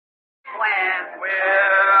when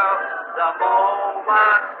will the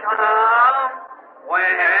moment come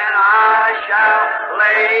when I shall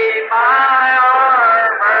lay my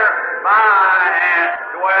armor by and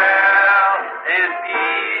dwell in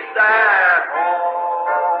peace at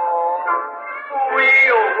home?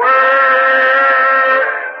 We'll work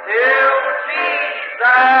till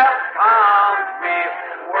Jesus comes. We'll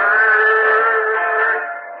work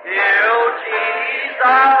till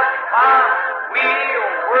Jesus comes. We'll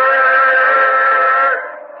work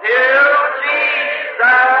till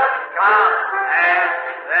Jesus comes, and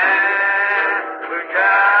then we'll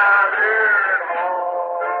gather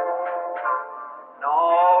home. No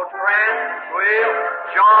friends will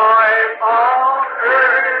join on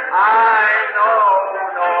earth, I know,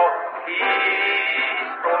 no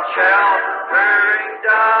peaceful sheltering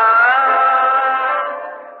done.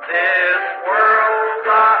 This world's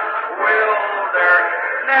a wilderness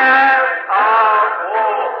of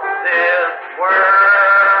woe. This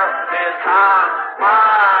world is not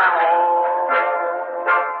my home.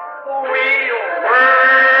 We'll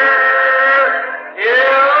work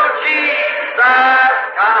till Jesus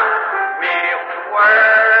comes. We'll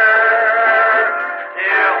work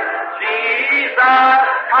till Jesus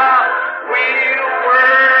comes. We'll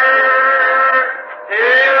work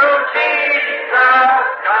till Jesus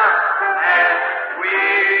comes, and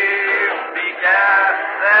we'll be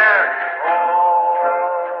gathered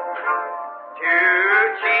home. To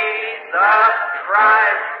Jesus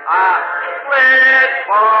Christ I fled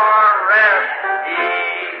for rest. He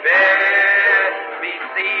bid me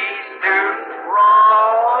cease to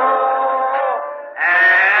roam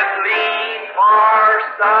and lean for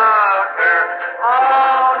succor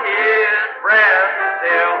on His breast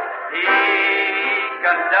till He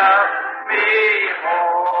conduct me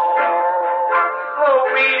home. So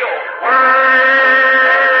we'll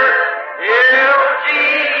work till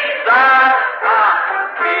Jesus comes.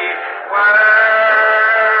 We'll work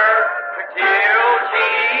till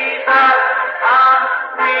Jesus comes.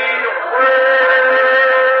 We'll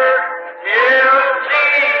work till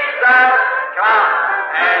Jesus comes,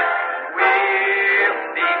 and we'll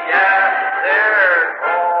be gathered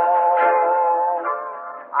home.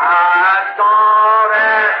 I saw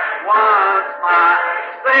that once my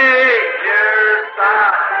Savior's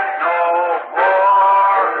side, no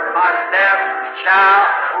more my steps shall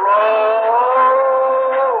roll.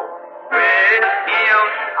 With Him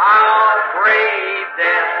I'll brave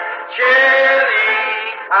death's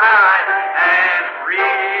chilling tide and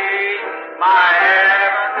reach my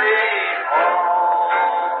heavenly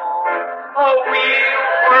home. Oh, we'll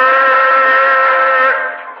work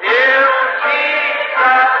till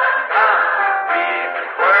Jesus comes. We'll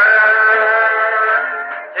work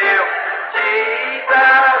till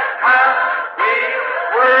Jesus comes. We'll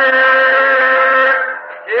work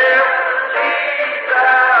till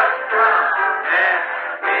Jesus comes, and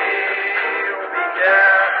we'll be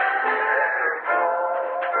gathered home.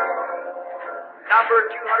 Number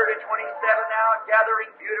 227 now,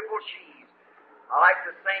 Gathering Beautiful Sheaves. I like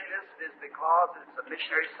to sing this is because it's a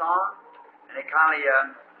missionary song, and it kind of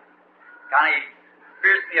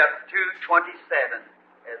fierce me up 227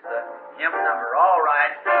 as the hymn number. All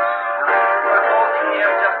right.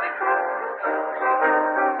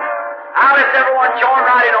 Now let's everyone join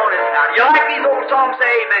right in on this now. You like these old songs?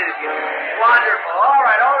 Say amen if you do. Wonderful. All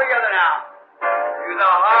right, all together now. To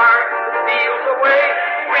the heart that feels the way,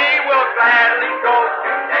 we will gladly go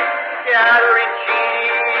today. Gathering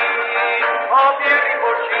sheaves, oh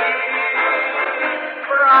beautiful sheaves,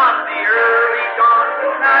 from the early dawn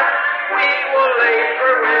tonight, we will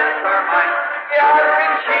labor with our might.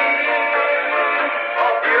 Gathering sheaves,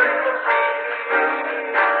 oh beautiful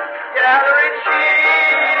sheaves, gathering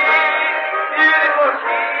sheaves, beautiful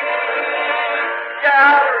sheaves,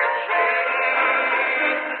 gathering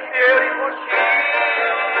sheaves, beautiful sheaves.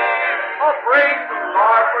 Oh, praise the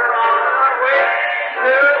Lord, we're on our way to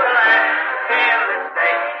the land of endless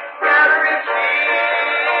day. Gathering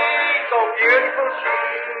sheaves, oh beautiful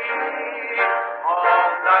sheaves, on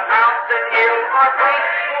the mountain hill or plain,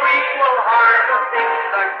 we will harvest in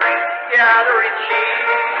the grain. Gathering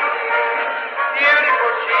sheaves,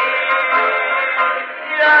 beautiful sheaves,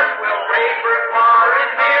 yes, we'll labor far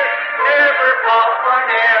and near, never fall or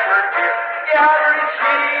never fear. Gathering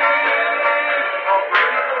sheaves, oh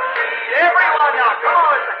beautiful sheaves. Everyone now, come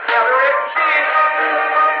on, gathering sheaves,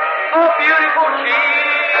 oh beautiful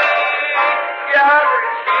sheaves,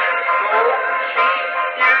 gathering sheaves, golden sheaves,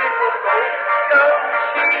 beautiful golden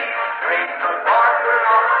sheaves. Praise the Lord, we're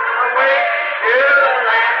on our way to the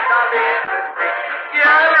land of endless day.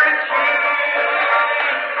 Gathering sheaves,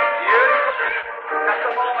 beautiful sheaves. Just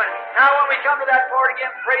a moment. Now when we come to that part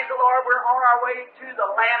again, praise praise the Lord, we're on our way to the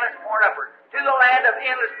land that's poured upward, to the land of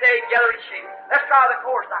endless day, gathering sheep. Let's try the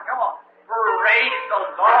chorus now. Come on. Praise the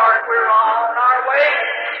Lord, we're on our way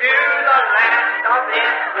to the land of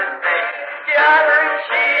endless day, gathering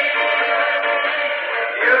sheep.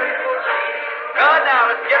 Beautiful sheep. Good, now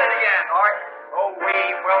let's get it again, Lord. Oh, we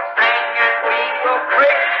will sing and we will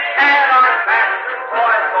praise, and our Master's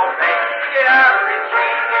voice will make, gathering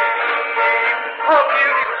sheep. Oh,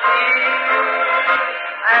 beautiful sheep.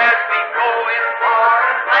 As we go in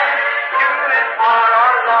foreign land, to impart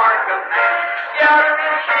our Lord command,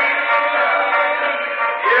 gathering sheep.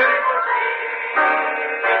 Beautiful sheep.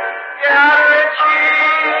 Gathering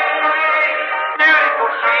sheep. Beautiful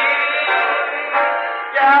sheep.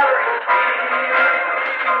 Gathering sheep.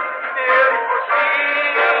 Beautiful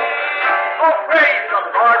sheep. Oh, praise the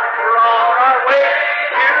Lord, we're on our way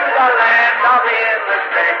to the land of endless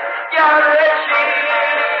day, gathering sheep.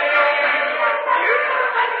 Beautiful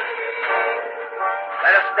sheep.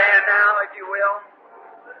 Let us stand now, if you will.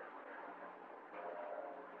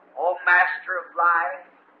 Oh, Master of life,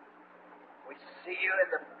 we see you in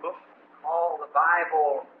the book called the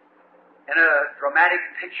Bible in a dramatic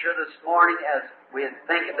picture this morning as we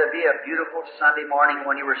think it to be a beautiful Sunday morning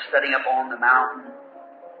when you were sitting up on the mountain.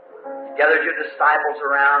 You gathered your disciples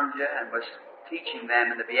around you and was teaching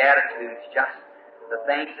them in the Beatitudes just the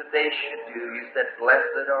things that they should do. You said,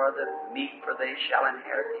 blessed are the meek, for they shall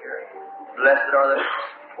inherit the earth. Blessed are the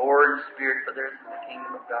poor in spirit, for theirs is the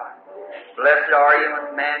kingdom of God. Blessed are you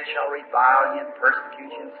when man shall revile you and persecute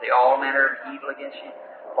you and say all manner of evil against you,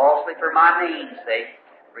 falsely for my name's sake.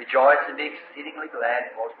 Rejoice and be exceedingly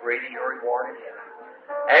glad, because great is your reward in heaven.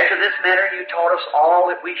 After this manner you taught us all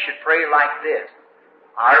that we should pray like this.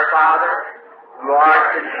 Our Father, who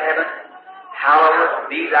art in heaven, hallowed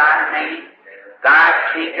be thy name. Thy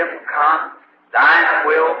kingdom come, thy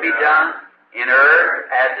will be done, in earth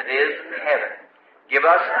as it is in heaven. Give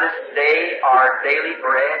us this day our daily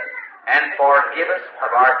bread, and forgive us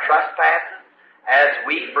of our trespasses, as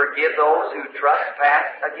we forgive those who trespass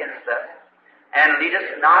against us. And lead us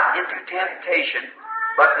not into temptation,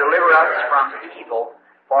 but deliver us from evil.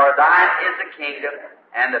 For thine is the kingdom,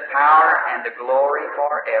 and the power, and the glory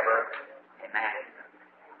forever. Amen.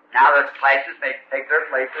 Now the classes may take their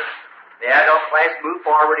places. The adult class, move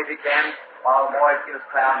forward if you can, while the boys give us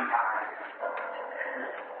cloud and power.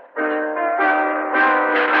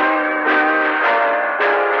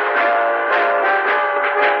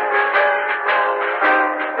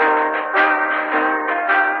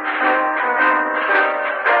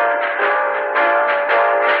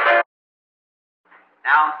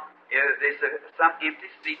 There's some empty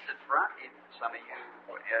seats in front, some of you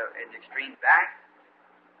in the extreme back.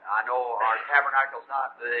 I know our tabernacle's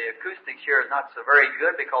not, the acoustics here is not so very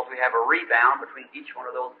good because we have a rebound between each one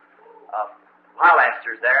of those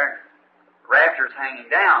pilasters there. Rafters hanging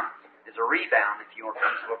down is a rebound. If you want to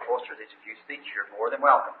come a little closer, there's a few seats, you're more than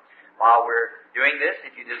welcome. While we're doing this,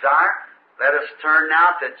 if you desire, let us turn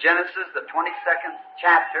now to Genesis, the 22nd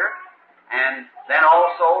chapter, and then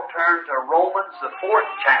also turn to Romans, the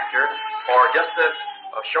 4th chapter, for just a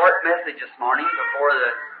short message this morning before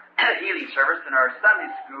the healing service in our Sunday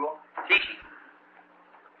school teaching.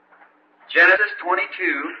 Genesis 22.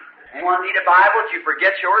 Anyone need a Bible? Did you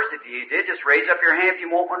forget yours? If you did, just raise up your hand if you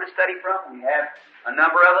want one to study from. We have a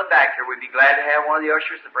number of them back here. We'd be glad to have one of the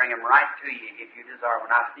ushers to bring them right to you if you desire.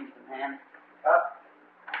 When I see some hands up.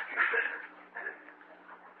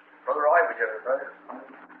 Brother Roy, would you ever, brother?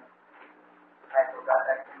 Pastor got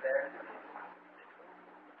back from there.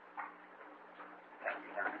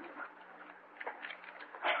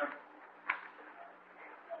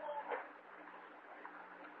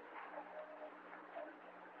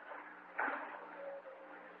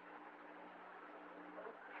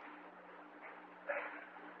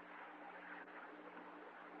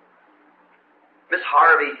 Miss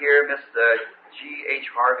Harvey here, Miss G.H.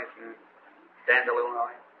 Harvey from Danville,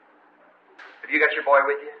 Illinois. Have you got your boy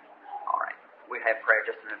with you? All right. We have prayer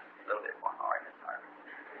just in a little bit more. All right, Miss Harvey.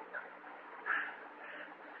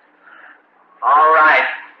 All right.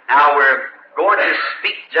 Now we're going to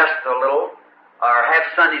speak just a little, or have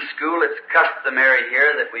Sunday school. It's customary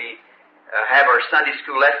here that we have our Sunday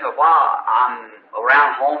school lesson. But while I'm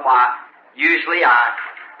around home, usually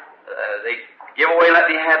they give away, let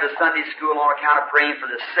me have the Sunday school on account of praying for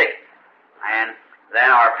the sick. And then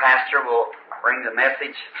our pastor will bring the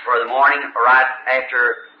message for the morning right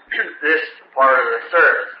after this part of the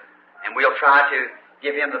service. And we'll try to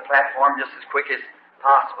give him the platform just as quick as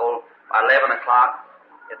possible by 11 o'clock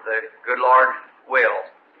if the good Lord wills.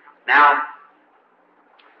 Now,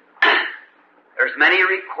 there's many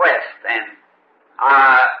requests, and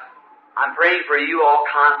I'm praying for you all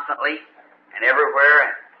constantly and everywhere,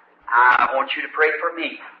 and I want you to pray for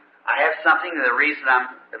me. I have something, the reason I'm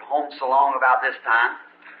at home so long about this time,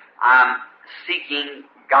 I'm seeking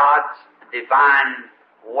God's divine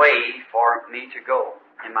way for me to go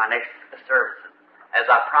in my next services, as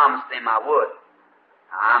I promised Him I would.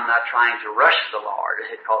 I'm not trying to rush the Lord,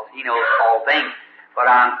 because He knows all things, but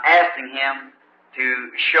I'm asking Him to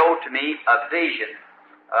show to me a vision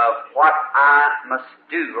of what I must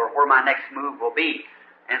do or where my next move will be.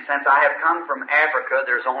 And since I have come from Africa,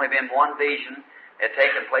 there's only been one vision that had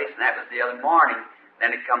taken place, and that was the other morning.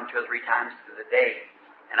 Then it come 2 or 3 times through the day.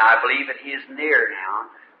 And I believe that He is near now.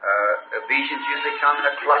 Visions usually come in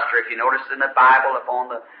a cluster. If you notice in the Bible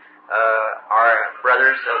upon our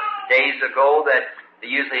brothers of days ago, that they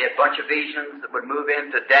usually had a bunch of visions that would move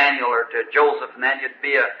into Daniel or to Joseph, and then there'd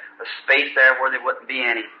be a space there where there wouldn't be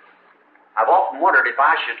any. I've often wondered if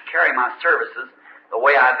I should carry my services the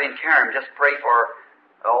way I've been carrying them, just pray for,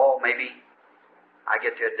 maybe I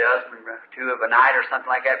get to a dozen or 2 of a night or something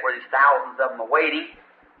like that, where there's thousands of them awaiting,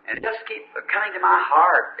 and it just keep coming to my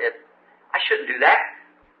heart that I shouldn't do that.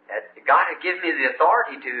 That God had given me the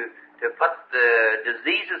authority to put the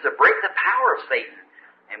diseases, to break the power of Satan.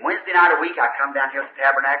 And Wednesday night a week I come down here to the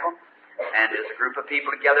tabernacle, and there's a group of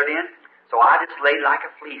people gathered in. So I just laid like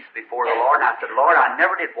a fleece before the Lord, and I said, Lord, I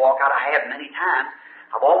never did walk out. I have many times.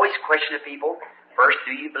 I've always questioned the people, first,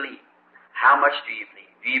 do you believe? How much do you believe?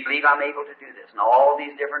 Do you believe I'm able to do this? And all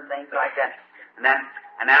these different things like that. And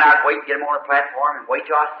then I'd wait to get them on the platform and wait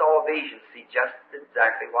till I saw a vision, see just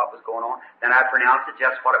exactly what was going on. Then I'd pronounce it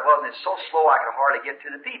just what it was, and it's so slow I could hardly get to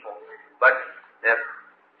the people. But a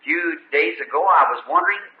few days ago I was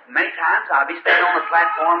wondering, many times I'd be standing on the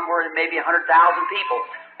platform where there may be 100,000 people,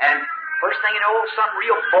 and first thing you know, some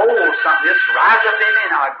real bold something just rise up in me,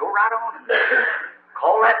 and I'd go right on and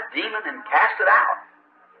call that demon and cast it out.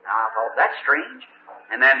 Now I thought, that's strange.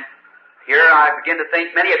 And then here I begin to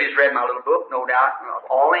think, many of you's read my little book, no doubt,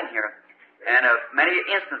 all in here. And many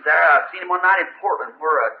instances there, I've seen one night in Portland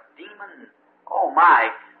where a demon,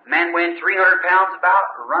 man weighing 300 pounds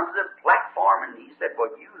about, runs the platform, and he said,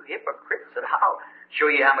 well, you hypocrite, said, I'll show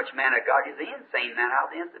you how much man of God. He's the insane man out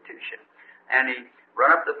of the institution. And he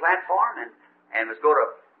run up the platform and was going to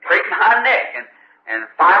break my neck, and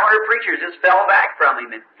 500 preachers just fell back from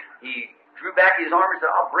him, and he drew back his arm and said,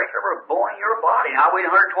 I'll break every bone in your body. And I weighed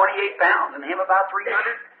 128 pounds, and him about 300,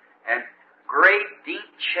 and great deep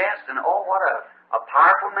chest, and what a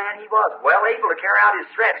powerful man he was, well able to carry out his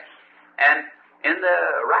threats. And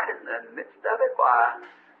right in the midst of it,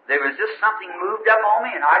 there was just something moved up on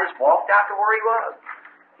me, and I just walked out to where he was.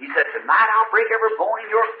 He said, tonight I'll break every bone in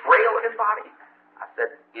your frail-looking body. I said,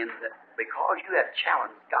 because you have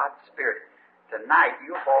challenged God's Spirit, tonight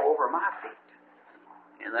you'll fall over my feet.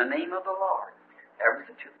 In the name of the Lord. Ever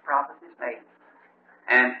since the prophet is made.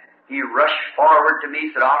 And he rushed forward to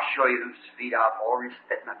me, said, I'll show you whose feet I'll fall, and he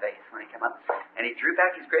spit in my face when he came up. And he drew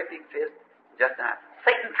back his great big fist, just now.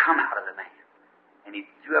 Satan come out of the man. And he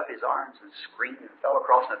threw up his arms and screamed and fell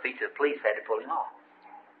across my feet till the police had to pull him off.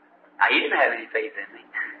 Now, he didn't have any faith in me.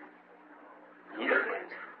 He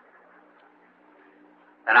didn't.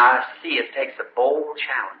 And I see it takes a bold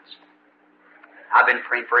challenge. I've been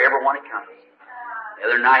praying for everyone that comes. The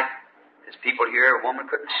other night, there's people here, a woman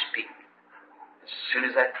couldn't speak. As soon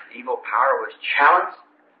as that evil power was challenged,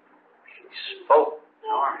 she spoke.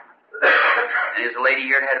 And there's a lady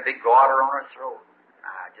here that had a big garter on her throat.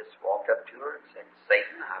 I just walked up to her and said,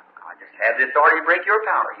 Satan, I just have the authority to break your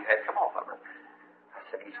power. You had to come off of her. I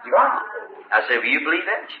said, he's wrong. I said, will you believe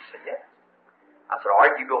that? She said, yes. I said, all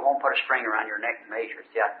right, you go home, put a string around your neck and measure.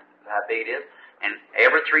 See how big it is? And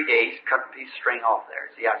every 3 days, cut a piece of string off there.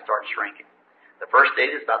 See how it starts shrinking. The first day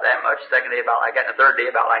is about that much, second day about like that, and the third day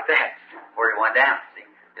about like that, where it went down. See,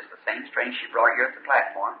 it's the same string she brought here at the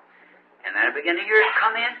platform. And then I began to hear it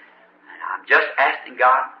come in, and I'm just asking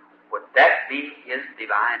God, would that be His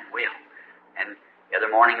divine will? And the other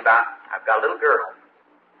morning I've got a little girl,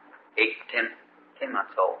 10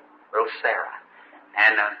 months old, little Sarah.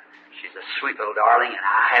 And she's a sweet little darling, and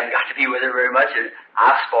I haven't got to be with her very much, and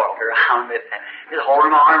I've spoiled her. I'll admit that. Just hold her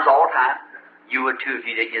in my arms all the time. You would too if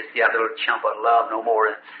you didn't get to see that little chump of love no more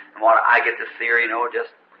than what I get to see her, just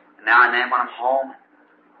now and then when I'm home.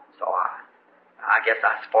 So I guess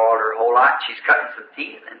I spoiled her a whole lot. She's cutting some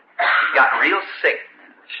teeth, and she's gotten real sick.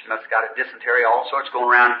 She must have got a dysentery, all sorts going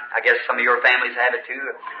around. I guess some of your families have it too.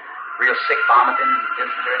 Real sick, vomiting, and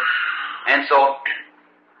dysentery. And so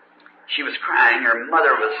she was crying. Her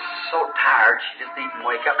mother was so tired she just didn't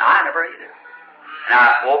wake up. Now, I never either. And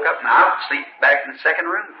I woke up and I would sleep back in the second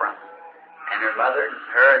room from her. And her mother and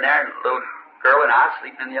her and there, and the little girl and I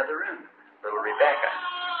sleeping in the other room, little Rebecca.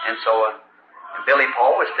 And so Billy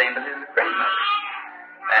Paul was staying with his grandmother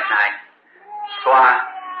that night. So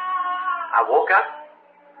I woke up.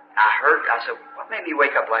 I said, what made me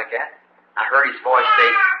wake up like that? I heard his voice say,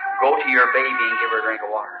 go to your baby and give her a drink of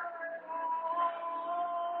water.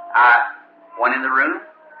 I went in the room,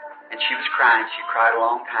 and she was crying. She cried a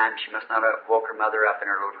long time. She must not have woke her mother up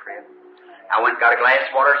in her little crib. I went and got a glass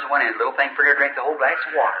of water as I went in, a little thing for her to drink the whole glass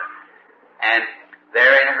of water. And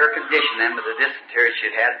there in her condition then, with the dysentery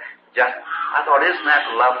she'd had, I thought, isn't that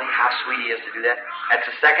lovely, how sweet he is to do that? That's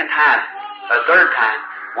the second time. A third time.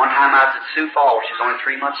 One time I was at Sioux Falls. She was only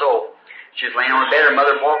 3 months old. She was laying on her bed. Her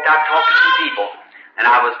mother walked out talking to some people. And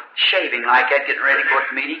I was shaving like that, getting ready to go to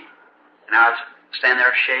the meeting. And I was standing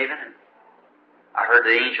there shaving, and I heard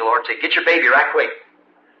the angel Lord say, get your baby right quick.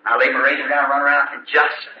 I laid my razor down and run around, and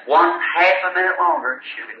just half a minute longer,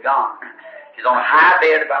 she'd been gone. She's on a high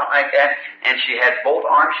bed about like that, and she had both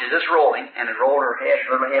arms, she's just rolling, and it rolled her head,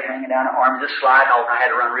 her little head hanging down, her arms just sliding off. I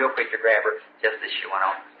had to run real quick to grab her, just as she went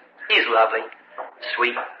on. He's lovely,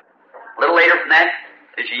 sweet. A little later from that,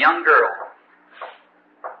 there's a young girl.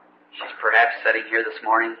 She's perhaps sitting here this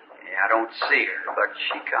morning. I don't see her, but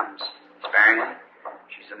she comes sparingly.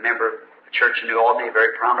 She's a member of the church in New Albany, a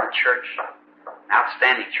very prominent church, an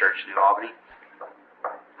outstanding church in New Albany.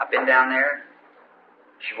 I've been down there.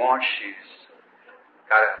 She's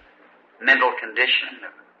got a mental condition,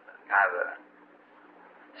 kind of a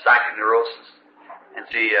psychic neurosis, and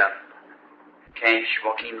she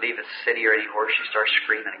won't even leave the city or anywhere. She starts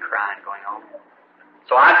screaming and crying, going on.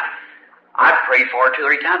 So I prayed for her 2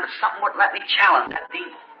 or 3 times, but something wouldn't let me challenge that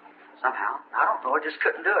demon. Somehow, I don't know, I just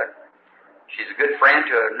couldn't do it. She's a good friend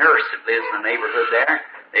to a nurse that lives in the neighborhood there.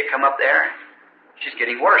 They come up there, and she's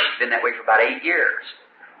getting worse. She's been that way for about 8 years.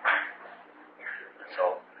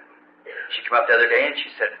 So she came up the other day, and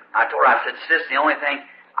I told her, I said, sis, the only thing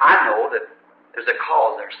I know that there's a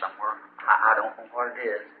cause there somewhere. I don't know what it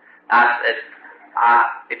is. I said,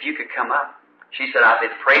 if you could come up. She said, I've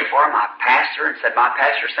been praying for him. I passed her and said, my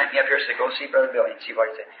pastor sent me up here and said, go see Brother Billy and see what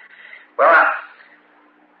he said. Well,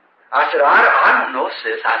 I said, I don't know,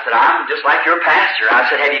 sis. I said, I'm just like your pastor. I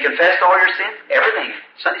said, have you confessed all your sins? Everything.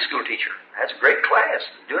 Sunday school teacher. That's a great class.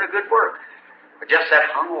 Doing a good work. But just that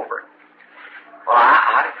hung over. Well,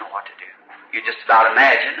 I didn't know what to do. You just about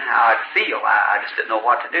imagine how I'd feel. I just didn't know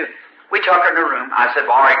what to do. We took her in the room. I said,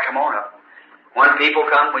 well, all right, come on up. When people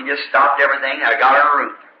come, we just stopped everything. I got her in the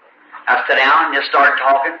room. I sat down and just started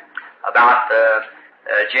talking about the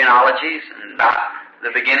genealogies and about the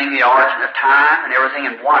beginning, the origin of time and everything,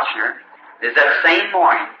 and watching her. Is that same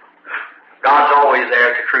morning, God's always there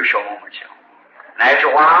at the crucial moments. And after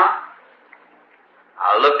a while,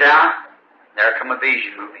 I looked out, there come a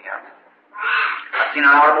vision moving up. I seen an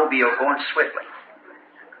automobile going swiftly.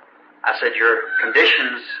 I said, your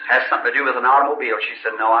conditions has something to do with an automobile. She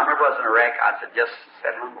said, no, I never was in a wreck. I said, just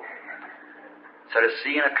said humble. Said, to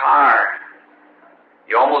see in a car,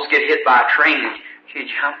 you almost get hit by a train. She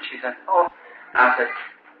jumped. She said, oh. I said,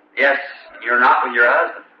 yes, you're not with your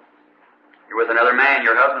husband. You're with another man.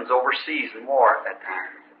 Your husband's overseas in war at that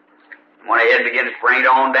time. And when I had begun to bring it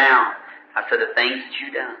on down, I said, the things that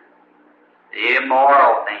you done, the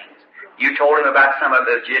immoral things. You told him about some of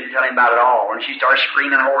it, but you didn't tell him about it all. When she started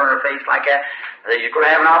screaming and holding her face like that, I said, you're going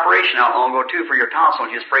to have an operation not long ago, too, for your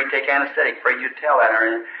tonsils. She was afraid to take anesthetic, afraid you'd tell that.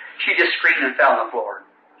 And she just screamed and fell on the floor.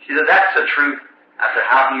 She said, that's the truth. I said,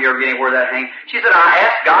 how can you ever get anywhere that hang? She said, I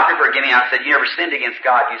asked God to forgive me. I said, you never sinned against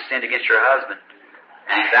God. You sinned against your husband.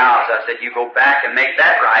 And he vows. I said, you go back and make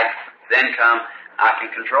that right. Then come, I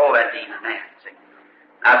can control that demon man. See?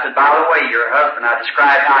 I said, by the way, your husband, I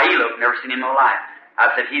described how he looked. Never seen him in my life.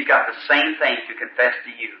 I said, he's got the same thing to confess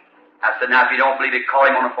to you. I said, now if you don't believe it, call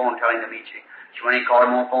him on the phone and tell him to meet you. She went in, called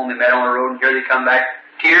him on the phone, they met on the road, and here they come back,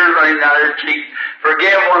 tears running down their cheeks,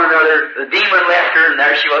 forgive one another. The demon left her, and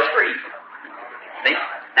there she was free. See?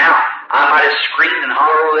 Now, I might have screamed and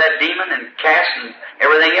hollered over that demon and cast and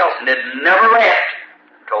everything else, and it never left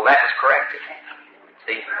until that was corrected.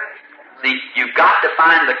 See, you've got to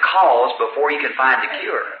find the cause before you can find the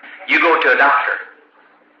cure. You go to a doctor.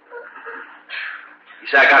 You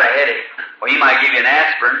say, I got a headache. Well, he might give you an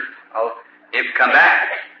aspirin. Oh, it will come back.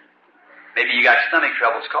 Maybe you got stomach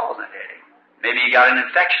troubles causing a headache. Maybe you got an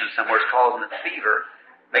infection somewhere causing a fever,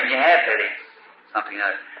 making you have headaches. Something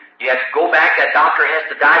like that. You have to go back. That doctor has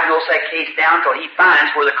to diagnose that case down until he finds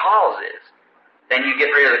where the cause is. Then you get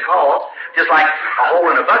rid of the cause, just like a hole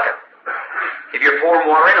in a bucket. If you're pouring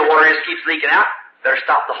water in, the water just keeps leaking out. Better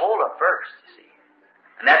stop the hole up first, you see.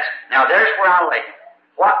 And now there's where I lay.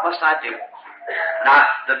 What must I do? Now,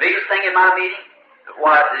 the biggest thing in my meeting,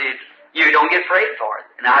 You don't get prayed for it.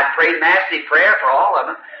 And I prayed massive prayer for all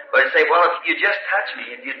of them, but they say, well, if you just touch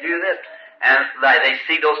me, if you do this, and they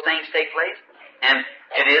see those things take place, and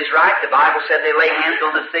it is right. The Bible said they lay hands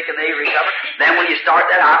on the sick and they recover. Then when you start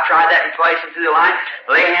that, I've tried that twice into the line,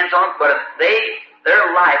 lay hands on them, but if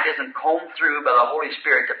their life isn't combed through by the Holy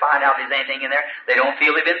Spirit to find out if there's anything in there, they don't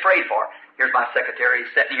feel they've been prayed for. Here's my secretary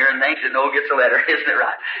sitting here and thinks that no one gets a letter, isn't it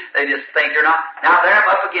right? They just think they're not. Now there I'm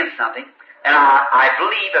up against something, and I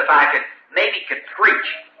believe if I could preach,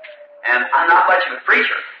 and I'm not much of a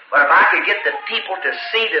preacher, but if I could get the people to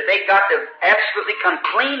see that they've got to absolutely come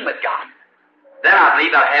clean with God, then I believe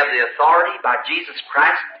I have the authority by Jesus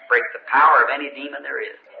Christ to break the power of any demon there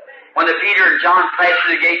is. When the Peter and John passed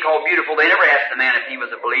through the gate called Beautiful, they never asked the man if he was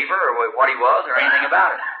a believer or what he was or anything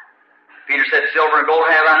about it. Peter said, silver and gold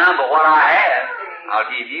have I none, but what I have, I'll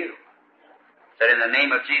give you. Said, in the name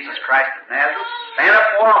of Jesus Christ of Nazareth, stand up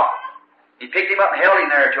and walk. He picked him up and held him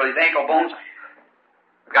there until his ankle bones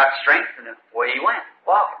got strength, and away he went,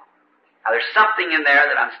 walking. Now there's something in there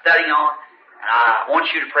that I'm studying on, and I want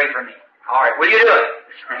you to pray for me. All right, will you do it?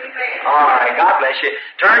 All right, God bless you.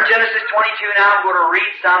 Turn Genesis 22 now. I'm going to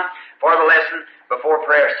read some for the lesson before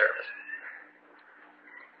prayer service.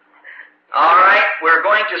 All right, we're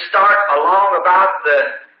going to start along about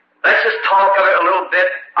let's just talk of it a little bit.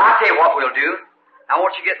 I'll tell you what we'll do. I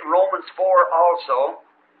want you to get Romans 4 also.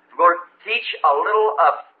 We're going to teach a little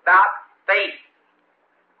about faith.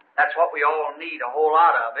 That's what we all need a whole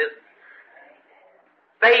lot of, isn't it?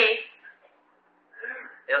 Faith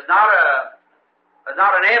is not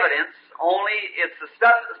an evidence, only it's a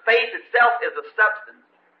substance. Faith itself is a substance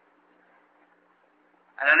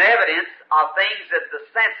and an evidence of things that the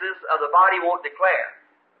senses of the body won't declare.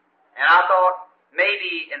 And I thought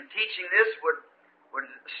maybe in teaching this would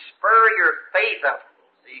spur your faith up.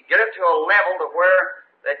 So you get it to a level to where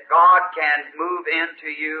that God can move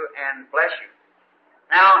into you and bless you.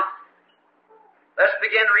 Now, let's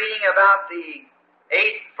begin reading about the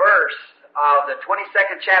 8th verse of the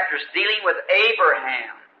 22nd chapter, dealing with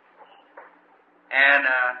Abraham. And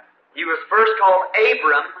he was first called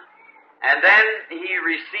Abram, and then he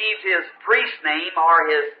received his priest name or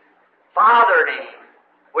his father name,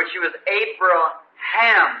 which he was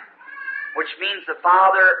Abraham, which means the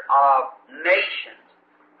father of nations.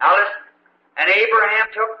 Now listen, and Abraham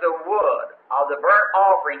took the wood of the burnt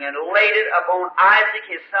offering and laid it upon Isaac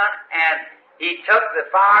his son, and he took the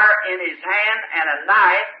fire in his hand and a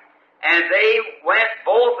knife, and they went,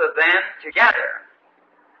 both of them, together.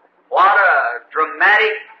 What a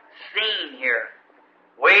dramatic scene here.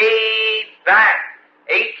 Way back,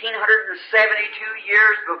 1872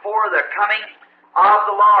 years before the coming of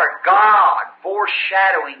the Lord, God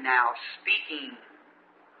foreshadowing now, speaking,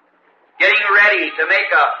 getting ready to make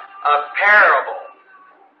a parable.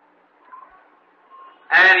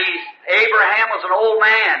 And Abraham was an old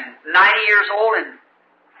man, 90 years old, and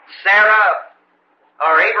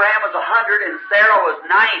Abraham was 100 and Sarah was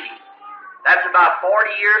 90. That's about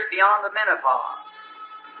 40 years beyond the menopause.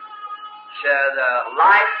 The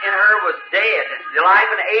life in her was dead. The life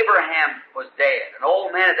in Abraham was dead, an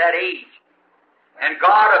old man at that age. And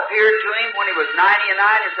God appeared to him when he was 99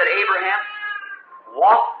 and said, Abraham,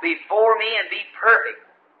 walk before me and be perfect.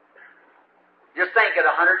 Just think, at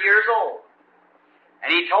 100 years old. And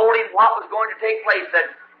he told him what was going to take place, that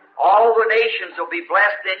all the nations will be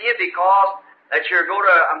blessed in you because that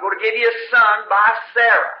I'm going to give you a son by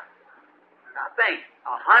Sarah. Now think,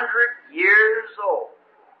 100 years old.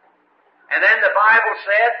 And then the Bible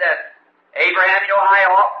said that Abraham, you know how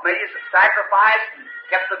he made his sacrifice and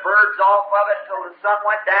kept the birds off of it until the sun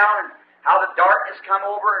went down, and how the darkness come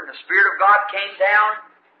over and the Spirit of God came down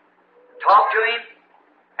and talked to him.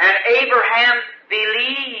 And Abraham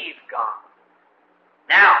believed God.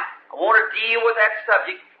 Now, I want to deal with that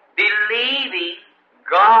subject, believing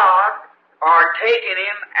God or taking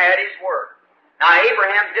him at his word. Now,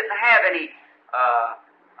 Abraham didn't have any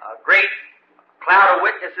great cloud of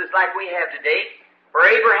witnesses like we have today, for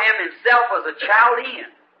Abraham himself was a Chaldean,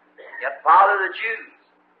 yet father of the Jews.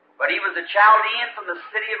 But he was a Chaldean from the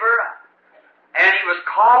city of Ur. And he was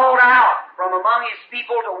called out from among his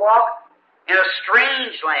people to walk in a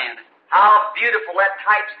strange land. How beautiful that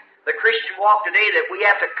types the Christian walk today, that we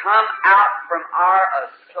have to come out from our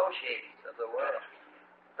associates of the world.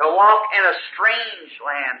 To walk in a strange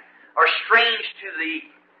land, or strange to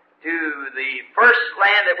the first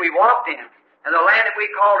land that we walked in. And the land that we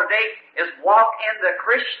call today is walk in the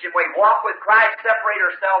Christian way. Walk with Christ, separate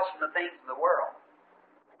ourselves from the things of the world.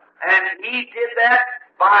 And he did that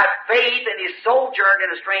by faith, and he sojourned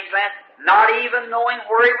in a strange land, not even knowing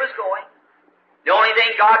where he was going. The only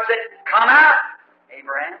thing God said, come out,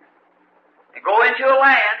 Abraham, and go into a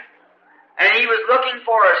land And he was looking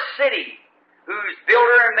for a city whose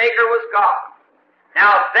builder and maker was God.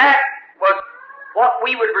 Now that was what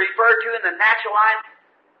we would refer to in the natural line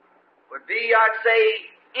would be, I'd say,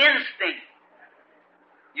 instinct.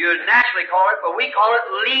 You would naturally call it, but we call it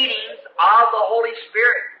leadings of the Holy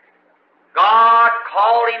Spirit. God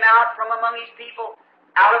called him out from among his people,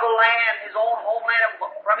 out of a land, his own homeland,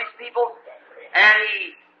 from his people, and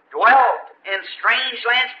he dwelt in strange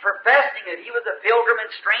lands, professing that he was a pilgrim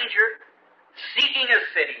and stranger, seeking a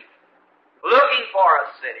city, looking for a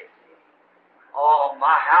city. Oh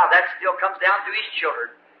my, how that still comes down to his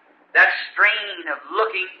children. That strain of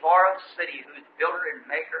looking for a city whose builder and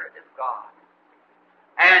maker is God.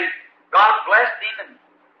 And God blessed him, and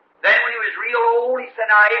then when he was real old, he said,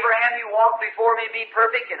 now Abraham, you walk before me, be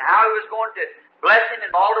perfect, and how he was going to bless him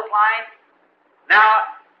and multiply him.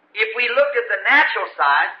 Now, if we looked at the natural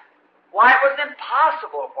side, why it was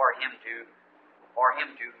impossible for him to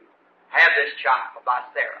have this child by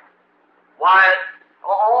Sarah. Why,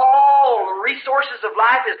 all the resources of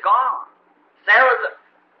life is gone. Sarah's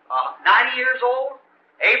 90 years old,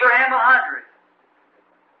 Abraham 100.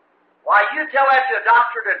 Why, you tell that to a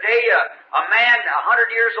doctor today, a man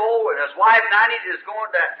 100 years old and his wife 90 is going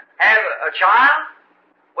to have a child?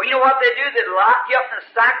 Well, you know what they do? They lock you up in a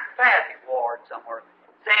psychopathic ward somewhere,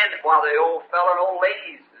 saying, well, the old fella and old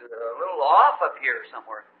lady's a little off up here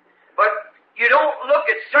somewhere. But you don't look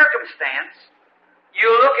at circumstance, you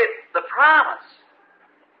look at the promise.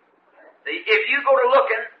 If you go to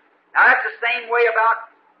looking, now that's the same way about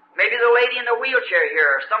maybe the lady in the wheelchair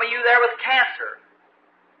here, or some of you there with cancer.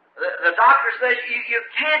 The doctor says you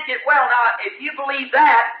can't get well. Now, if you believe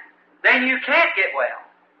that, then you can't get well.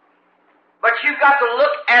 But you've got to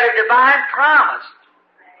look at a divine promise.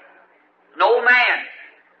 An old man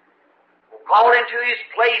called into his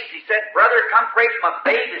place. He said, brother, come pray for my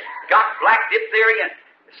baby. He's got black diphtheria and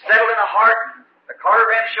it's settled in the heart. The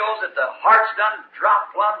cardiogram shows that the heart's done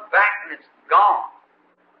dropped plumb back and it's gone.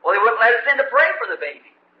 Well, they wouldn't let us in to pray for the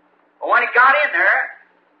baby. But when he got in there,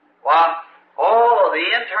 well, the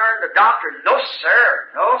intern, the doctor, no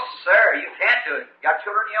sir, you can't do it. You got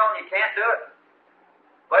children of your own, you can't do it.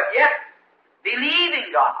 But yet, believing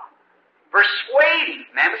God, persuading,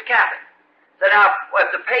 man was Catholic, said now, if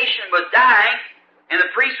the patient was dying and the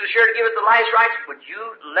priest was sure to give it the last rites, would you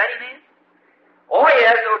let him in? Oh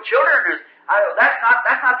yes, those children,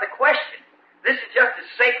 that's not the question. This is just as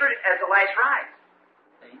sacred as the last rites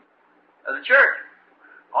of the church.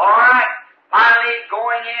 All right, finally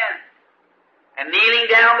going in and kneeling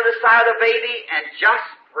down to the side of the baby and just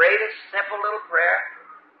prayed a simple little prayer,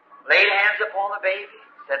 laid hands upon the baby,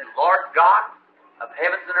 said, Lord God of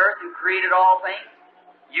heavens and earth who created all things,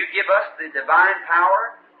 you give us the divine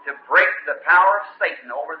power to break the power of Satan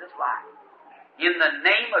over this life. In the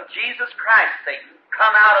name of Jesus Christ, Satan,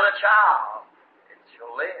 come out of the child. It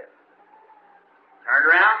shall live. Turned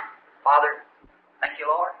around. Father, thank you,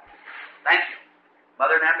 Lord. Thank you.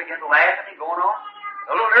 Mother and I began laughing and going on.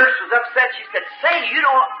 The little nurse was upset. She said, say, you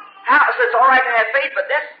don't, how, I said, it's all right to have faith, but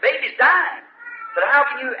this baby's dying. I said, how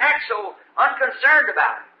can you act so unconcerned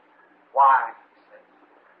about it? Why?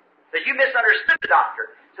 Said, you misunderstood the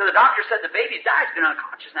doctor. So the doctor said, the baby's died. He's been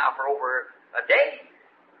unconscious now for over a day.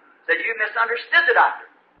 Said, you misunderstood the doctor.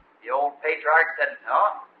 The old patriarch said,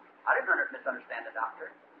 no, I didn't misunderstand the doctor.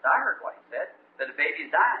 I heard what he said, that the baby's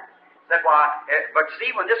dying. Said, well, but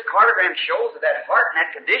see, when this cardiogram shows that heart in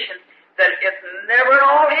that condition, that it's never in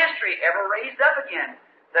all history ever raised up again.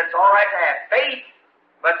 That it's all right to have faith,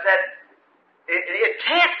 but that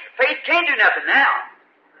faith can't do nothing now.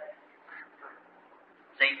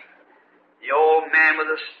 See, the old man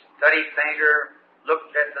with a steady finger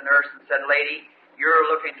looked at the nurse and said, lady,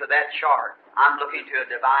 you're looking to that chart. I'm looking to a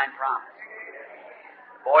divine promise.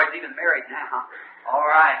 The boy's even married now. All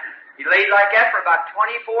right. He laid like that for about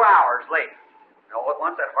 24 hours later. And all at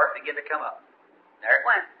once that heart began to come up. There it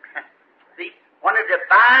went. See, when a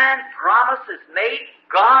divine promise is made,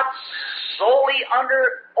 God's solely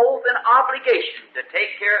under oath and obligation to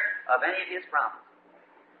take care of any of His promises.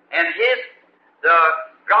 And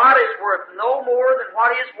God is worth no more than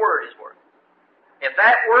what His Word is worth. If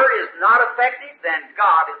that Word is not effective, then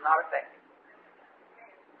God is not effective.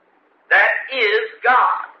 That is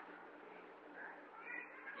God.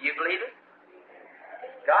 Do you believe it?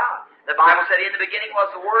 God. The Bible said, in the beginning was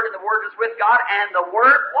the Word, and the Word was with God, and the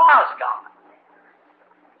Word was God.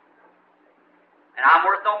 And I'm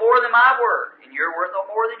worth no more than my Word, and you're worth no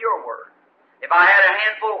more than your Word. If I had a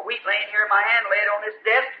handful of wheat laying here in my hand, laid on this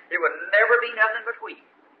desk, there would never be nothing but wheat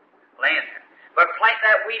laying there. But plant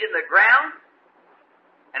that wheat in the ground,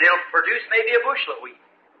 and it'll produce maybe a bushel of wheat.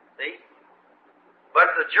 See?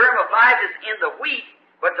 But the germ of life is in the wheat,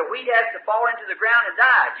 But the wheat has to fall into the ground and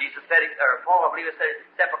die. Jesus said, or Paul, I believe it said,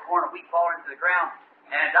 except a corn of wheat fall into the ground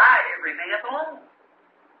and die, it remaineth alone.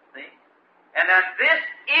 See? And then this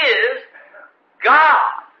is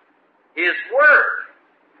God, His Word.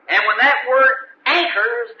 And when that Word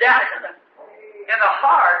anchors down in the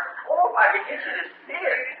heart, oh, I can get you to see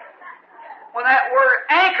it. When that Word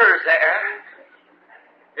anchors there,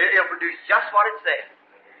 it'll produce just what it says.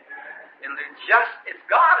 It's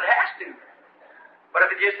God, it has to. But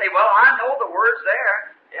if you just say, well, I know the Word's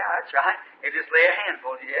there, yeah, that's right. You just lay a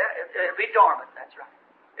handful, yeah, it'll be dormant, that's right.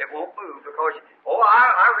 It won't move because,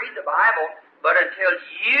 I read the Bible, but until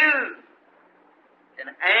you can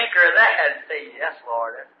anchor that and say, yes,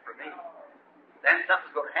 Lord, that's for me, then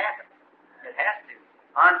something's going to happen. It has to.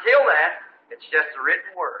 Until that, it's just a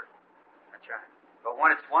written Word. That's right. But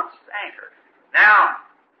when it's once anchored. Now,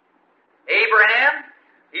 Abraham,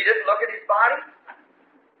 he didn't look at his body. He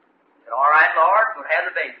said, all right, Lord, we'll have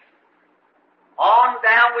the baby. On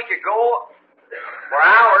down we could go for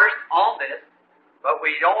hours on this, but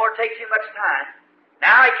we don't want to take too much time.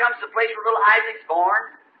 Now he comes to the place where little Isaac's born,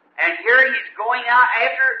 and here he's going out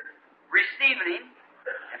after receiving him,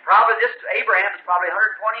 and probably this Abraham is probably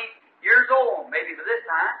 120 years old, maybe for this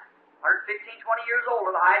time, 115, 20 years old,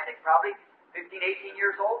 little Isaac, probably 15, 18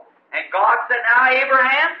 years old. And God said, now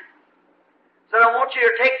Abraham, so I want you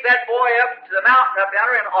to take that boy up to the mountain up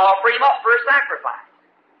yonder and offer him up for a sacrifice.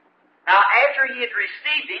 Now, after he had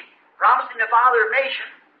received him, promising the father of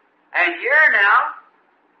nations, and here now,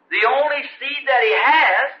 the only seed that he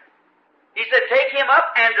has, he said, take him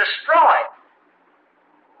up and destroy it.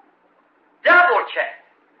 Double check.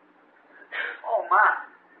 Oh, my.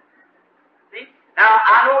 See? Now,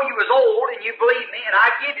 I know you was old, and you believe me, and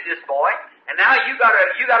I give you this boy, and now you got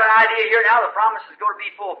an idea here now the promise is going to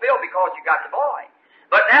be fulfilled because you got the boy.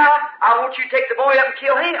 But now, I want you to take the boy up and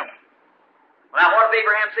kill him. Now, what did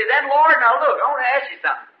Abraham say then? Lord, now look, I want to ask you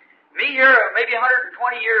something. Me here, maybe 120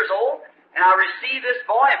 years old, and I receive this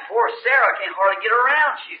boy, and poor Sarah can't hardly get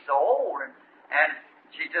around. She's so old, and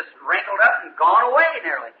she's just wrinkled up and gone away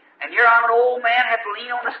nearly. And here I'm an old man, have to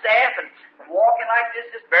lean on the staff, and walking like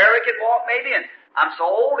this, just barely can walk maybe, and I'm so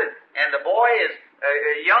old, and the boy is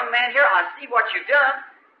a young man here. I see what you've done,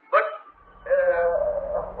 but,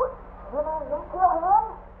 you kill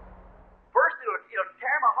him? First it'll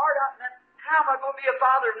tear my heart out, and then how am I going to be a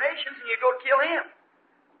father of nations, and you go kill him?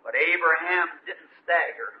 But Abraham didn't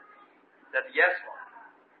stagger. He said, yes, Lord.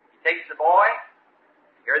 He takes the boy.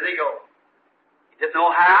 Here they go. He didn't know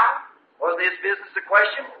how. Wasn't his business a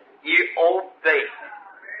question. He obeyed.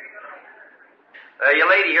 A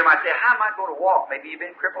lady here might say, how am I going to walk? Maybe you've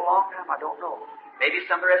been crippled a long time. I don't know. Maybe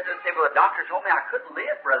some of the rest of us say, well, the doctor told me I couldn't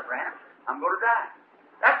live, Brother Branham. I'm going to die.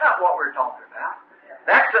 That's not what we're talking about.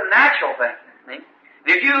 That's a natural thing. See?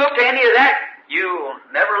 If you look to any of that, you'll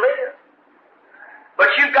never live. But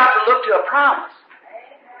you've got to look to a promise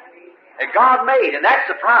that God made, and that's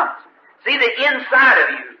the promise. See, the inside of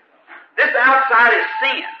you, this outside is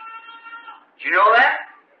sin. Do you know that?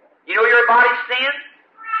 You know your body's sin?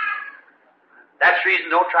 That's the reason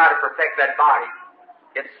don't try to perfect that body.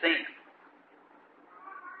 It's sin.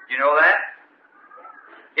 Do you know that?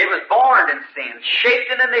 It was born in sin, shaped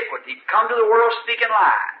in iniquity, come to the world speaking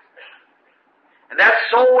lies. And that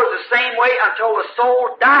soul was the same way until the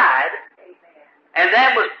soul died, and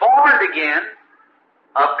then was born again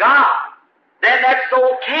of God. Then that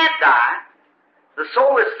soul can't die. The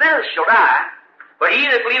soul that sinneth shall die, but he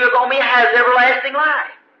that believeth on me has everlasting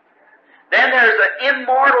life. Then there's an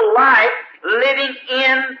immortal life living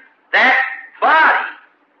in that body.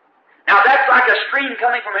 Now that's like a stream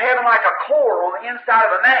coming from heaven like a core on the inside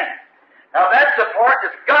of a man. Now that's the part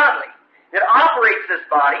that's godly. It operates this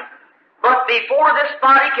body, but before this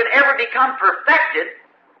body can ever become perfected,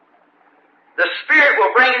 the Spirit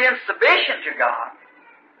will bring it in submission to God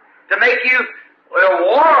to make you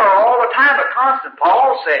war all the time, but constant.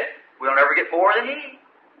 Paul said, we'll never get more than He.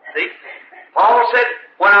 See? Paul said,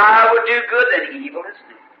 when I would do good, then evil is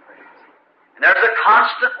due. And there's a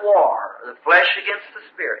constant war, the flesh against the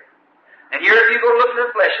Spirit. And here if you go look at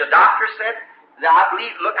the flesh, the doctor said, I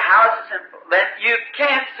believe, look how it's sinful. Then you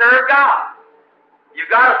can't serve God.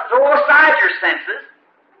 You've got to throw aside your senses.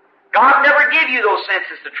 God never gave you those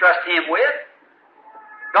senses to trust Him with.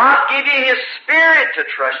 God gave you His Spirit to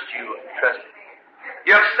trust you.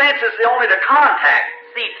 You have senses only to contact,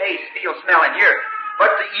 see, taste, feel, smell, and hear.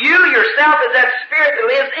 But you yourself is that Spirit that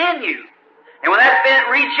lives in you. And when that's been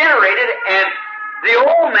regenerated and the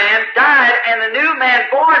old man died and the new man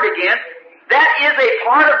born again, that is a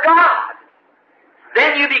part of God.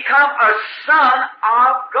 Then you become a son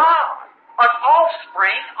of God, an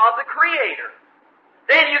offspring of the Creator.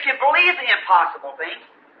 Then you can believe the impossible things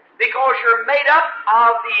because you're made up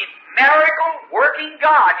of the miracle-working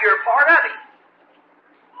God. You're a part of Him.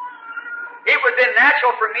 It would have been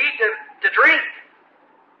natural for me to drink.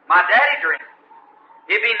 My daddy drank.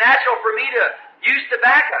 It'd be natural for me to use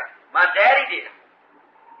tobacco. My daddy did.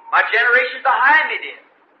 My generations behind me did.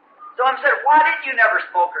 So I said, why didn't you never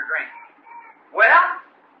smoke or drink? Well,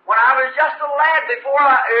 when I was just a lad before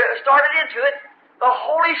I started into it, the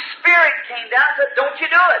Holy Spirit came down and said, don't you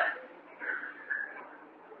do it.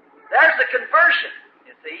 There's the conversion,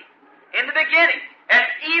 you see, in the beginning. And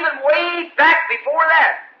even way back before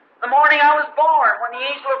that, the morning I was born, when the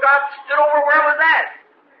angel of God stood over where I was at,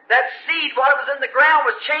 that seed, what was in the ground,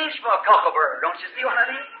 was changed from a cocklebur. Don't you see what I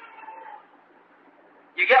mean?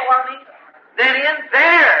 You get what I mean? Then in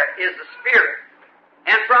there is the Spirit.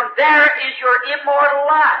 And from there is your immortal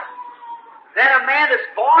life. Then a man that's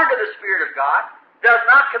born to the Spirit of God does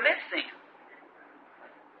not commit sin.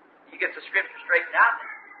 You get the Scripture straightened out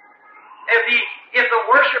there. If the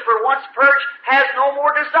worshiper once purged has no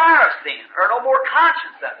more desire of sin, or no more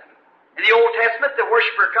conscience of it. In the Old Testament, the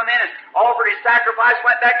worshiper come in and offered his sacrifice,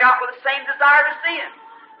 went back out with the same desire to sin.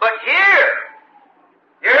 But here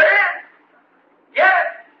it is. Yes.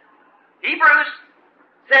 Hebrews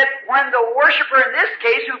said when the worshiper in this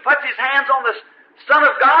case, who puts his hands on the Son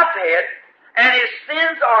of God's head, and his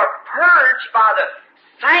sins are purged by the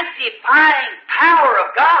sanctifying power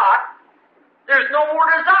of God, there's no more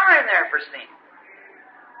desire in there for sin.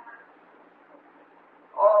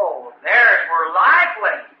 Oh, there's where life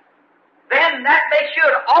lay. Then that makes you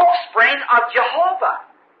an offspring of Jehovah.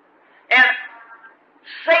 And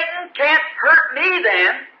Satan can't hurt me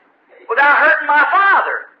then without hurting my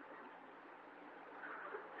Father.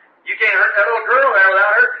 You can't hurt that little girl there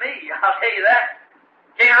without hurting me, I'll tell you that.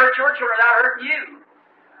 Can't hurt your children without hurting you.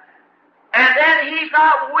 And then He's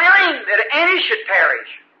not willing that any should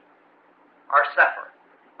perish or suffer.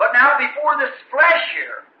 But now before this flesh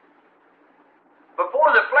here,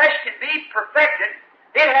 before the flesh can be perfected,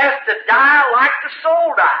 it has to die like the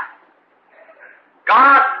soul died.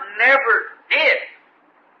 God never did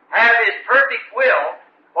have His perfect will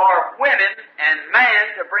for women and man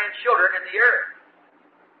to bring children in the earth.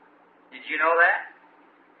 Did you know that?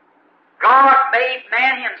 God made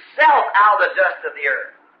man Himself out of the dust of the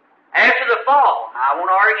earth. After the fall, now I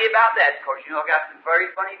won't argue about that because you know I've got some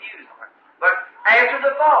very funny views on it. But after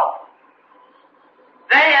the fall,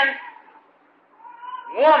 then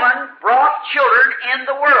woman brought children in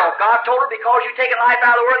the world. God told her, because you're taking life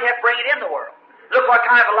out of the world, you have to bring it in the world. Look what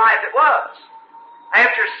kind of a life it was.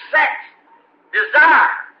 After sex,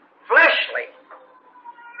 desire, fleshly.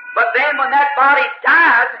 But then when that body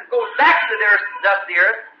dies and goes back to the dust of the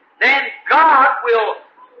earth, then God will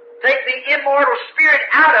take the immortal spirit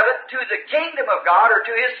out of it to the kingdom of God or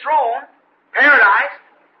to His throne, paradise.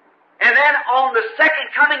 And then on the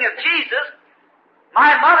second coming of Jesus,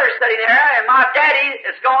 my mother's sitting there and my daddy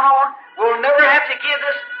is going on, will never have to give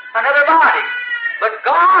us another body. But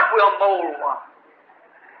God will mold one.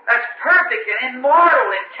 That's perfect and immortal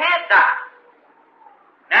and can't die.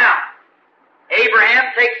 Now, Abraham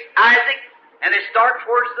takes Isaac and they start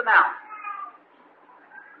towards the mountain.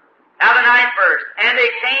 Now the 9th verse. And they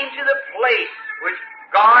came to the place which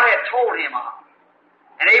God had told him of.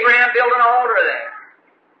 And Abraham built an altar there.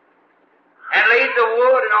 And laid the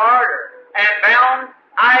wood in order. And bound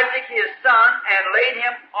Isaac his son and laid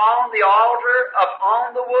him on the altar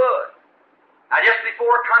upon the wood. Now just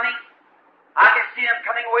before coming, I can see them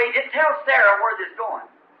coming away. He didn't tell Sarah where this is going,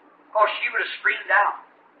 because she would have screamed out.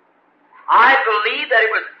 I believe that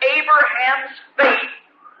it was Abraham's faith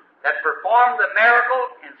that performed the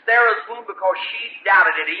miracle in Sarah's womb, because she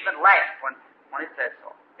doubted it even last when it said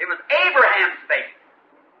so. It was Abraham's faith.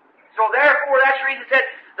 So therefore, that's the reason it said,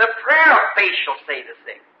 the prayer of faith shall save the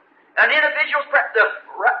sick. An individual's prayer, the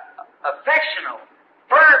affectional,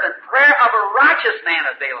 fervent prayer of a righteous man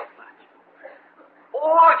availeth much.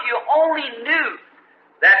 Oh, if you only knew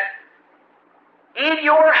that in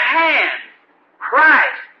your hand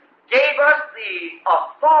Christ gave us the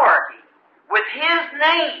authority with His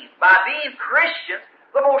name, by being Christians,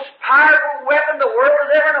 the most powerful weapon the world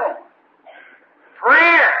has ever known.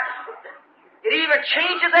 Prayer. It even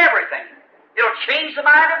changes everything. It'll change the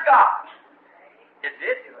mind of God. It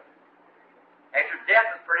did do it. After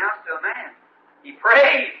death was pronounced to a man, he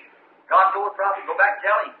prayed. God told the prophet, go back and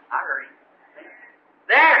tell him. I heard him.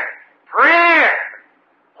 There. Prayer.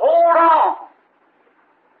 Hold on.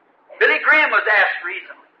 Billy Graham was asked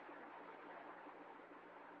recently.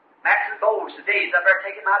 Maxon Bowles today is up there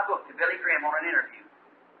taking my book to Billy Graham on an interview.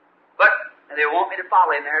 But they want me to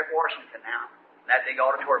follow him there at Washington now. In that big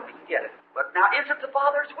auditorium, we can get it. But now, is it the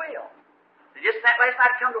Father's will? They just last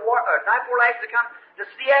night come to night before last to come to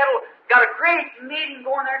Seattle. Got a great meeting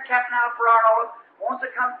going there in Captain Alfred Arnold. Wants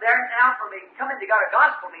to come there now for me. Come in. They got a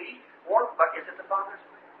gospel meeting. But is it the Father's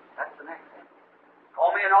will? That's the next thing.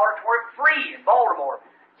 Call me an auditorium free in Baltimore.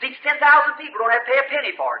 Seats 10,000 people. Don't have to pay a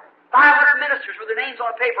penny for it. 500 ministers with their names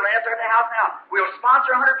on a paper laying up there at the house now. We'll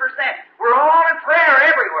sponsor 100%. We're all in prayer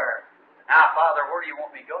everywhere. Now, Father, where do you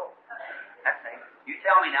want me to go? That's it. You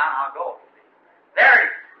tell me now and I'll go. There it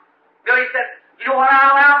is. Billy said, you know what I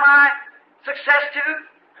allow my success to?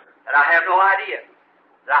 That I have no idea.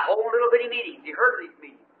 That I hold little bitty meetings. You heard of these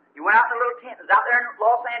meetings. You went out in a little tent. It was out there in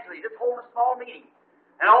Los Angeles. You just holding a small meeting.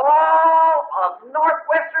 And all of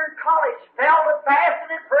Northwestern College fell to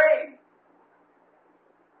fasting and praying.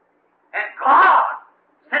 And God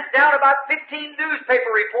sent down about 15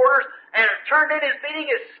 newspaper reporters and turned in his meeting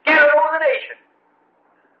and scattered over the nation.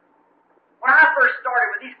 When I first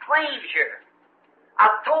started with these claims here,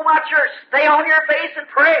 I told my church, stay on your face and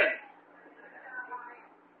pray.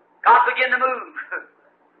 God began to move.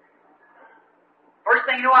 First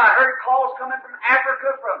thing you know, I heard calls coming from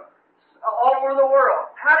Africa, from all over the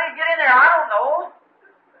world. How did it get in there? I don't know.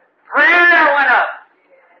 Prayer went up.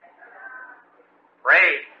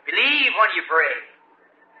 Pray. Believe when you pray.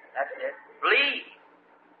 That's it. Believe.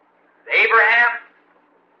 Abraham,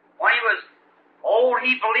 when he was old,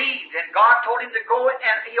 he believed, and God told him to go,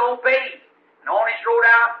 and he obeyed. And on his road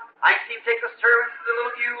out, I see him take the servants to the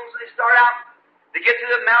little mules, and they start out to get to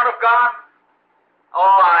the Mount of God.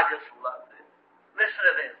 Oh, I just love it. Listen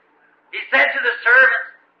to this. He said to the servants,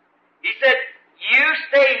 he said, you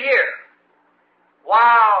stay here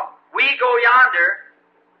while we go yonder,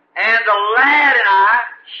 and the lad and I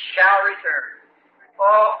shall return.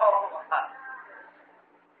 Oh,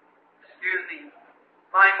 excuse me.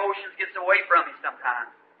 My emotions gets away from me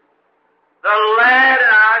sometimes. The lad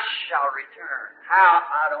and I shall return. How?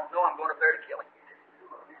 I don't know. I'm going up there to kill him.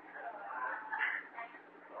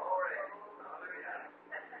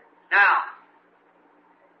 Now,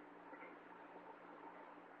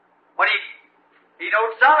 when he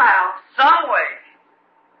knows somehow, some way,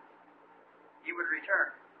 he would return.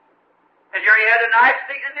 And here he had a knife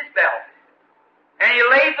sticking in his belt. And he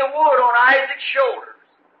laid the wood on Isaac's shoulders.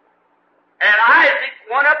 And Isaac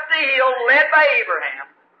went up the hill led by Abraham.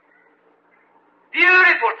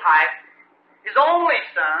 Beautiful type. His only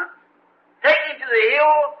son. Taking him to the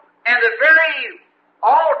hill, and the very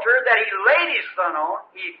altar that he laid his son on,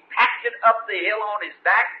 he packed it up the hill on his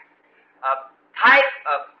back. A type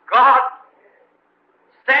of God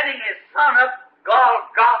standing his son up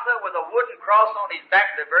Golgotha with a wooden cross on his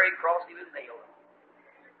back, the very cross he was nailed on.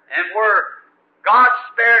 And where God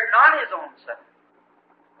spared not his own son.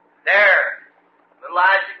 There, little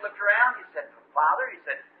Isaac looked around, he said, Father, he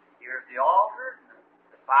said, here's the altar, and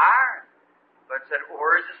the fire, but said,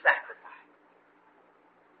 where's the sacrifice?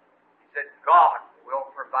 He said, God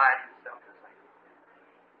will provide himself a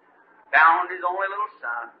sacrifice. Found his only little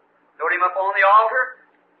son, threw him up on the altar,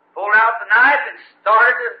 pulled out the knife, and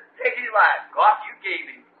started to take his life. God, you gave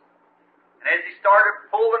him. And as he started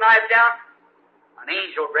to pull the knife down, an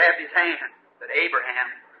angel grabbed his hand, said,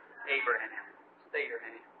 Abraham, Abraham, stay your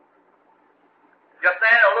hand. Just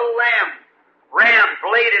then, a little ram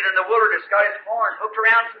bladed in the wilderness, got his horns hooked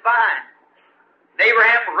around some vine. And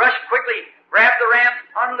Abraham rushed quickly, grabbed the ram,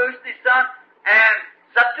 unloosed his son, and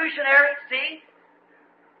substitutionary, see,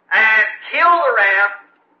 and killed the ram.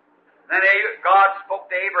 Then God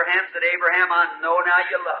spoke to Abraham, said, Abraham, I know now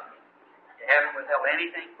you love me. You haven't withheld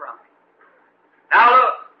anything from me. Now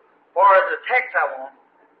look, for the text I want,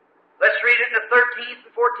 let's read it in the 13th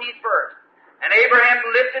and 14th verse. And Abraham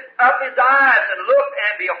lifted up his eyes and looked,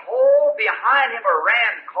 and behold, behind him a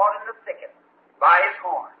ram caught in the thicket by his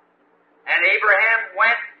horn. And Abraham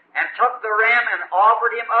went and took the ram and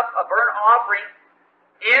offered him up a burnt offering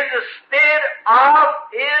in the stead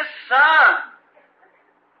of his son.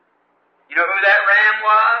 You know who that ram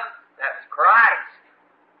was? That's Christ.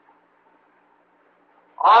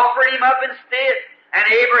 Offered him up instead. And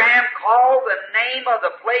Abraham called the name of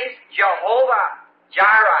the place Jehovah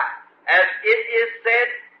Jireh, as it is said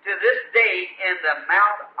to this day, in the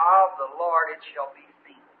mount of the Lord it shall be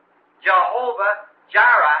seen. Jehovah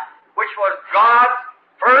Jireh, which was God's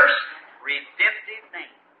first redemptive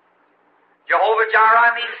name. Jehovah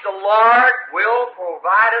Jireh means the Lord will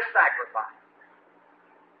provide a sacrifice.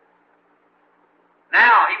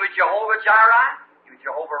 Now, he was Jehovah Jireh, he was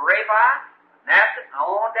Jehovah Rapha, Nasset, and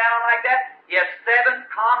on down like that. He has 7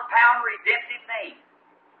 compound redemptive names.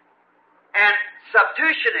 And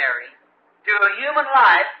substitutionary to a human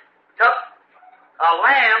life, took a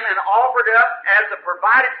lamb and offered it up as a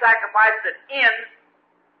provided sacrifice that ends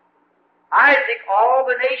Isaac, all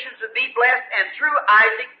the nations would be blessed, and through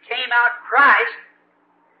Isaac came out Christ,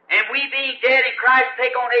 and we being dead in Christ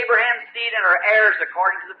take on Abraham's seed and are heirs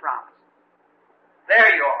according to the promise.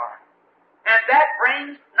 There you are. And that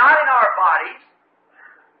brings, not in our bodies,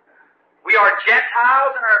 we are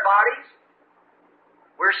Gentiles in our bodies,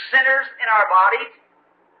 we're sinners in our bodies,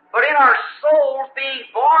 but in our souls being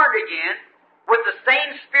born again, with the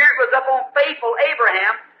same Spirit was up on faithful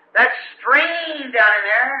Abraham, that strain down in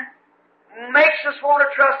there makes us want to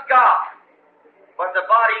trust God. But the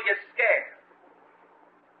body gets scared.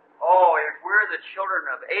 Oh, if we're the children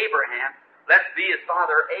of Abraham, let's be as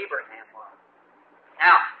Father Abraham was.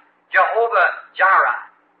 Now, Jehovah Jireh,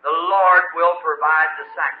 the Lord will provide the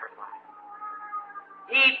sacrifice.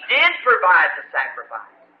 He did provide the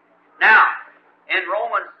sacrifice. Now, in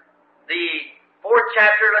Romans, the 4th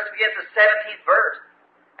chapter, let's begin the 17th verse.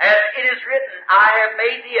 As it is written, I have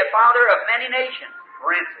made thee a father of many nations,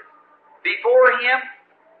 for instance, before him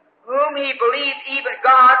whom he believed, even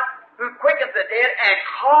God, who quickeneth the dead, and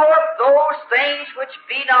calleth those things which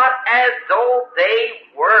be not as though they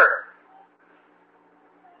were.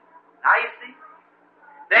 Now you see?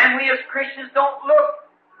 Then we as Christians don't look,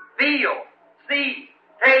 feel, see,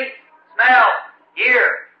 taste, smell,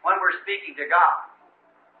 hear when we're speaking to God.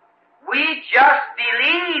 We just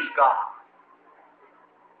believe God.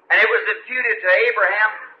 And it was imputed to Abraham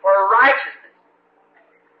for righteousness.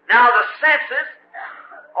 Now the senses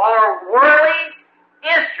are worldly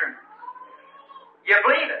instruments. You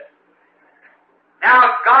believe it?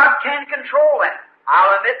 Now God can control them.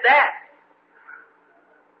 I'll admit that.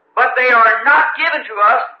 But they are not given to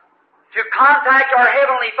us to contact our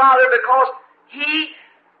Heavenly Father because He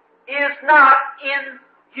is not in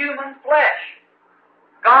human flesh.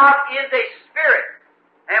 God is a spirit,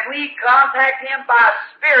 and we contact Him by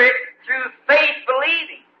spirit through faith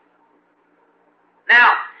believing.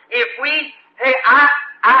 Now, if we, hey,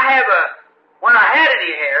 when I had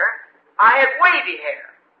any hair, I had wavy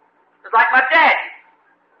hair. It's like my daddy.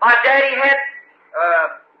 My daddy had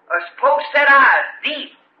close set eyes,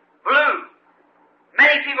 deep, blue.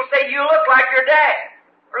 Many people say, you look like your dad,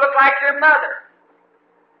 or look like your mother.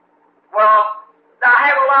 Well,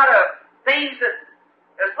 I have a lot of things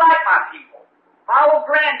that's like my people. My old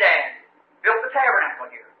granddad built the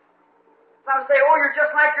tabernacle here. Some say, oh, you're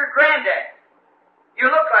just like your granddad. You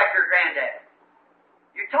look like your granddad.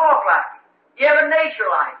 You talk like him. You have a nature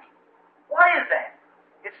like him. What is that?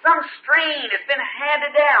 It's some strain that's been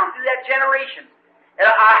handed down through that generation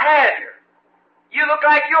that I have here. You look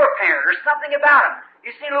like your parent or something about him.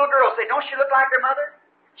 You've seen a little girl say, don't she look like her mother?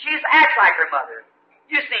 She acts like her mother.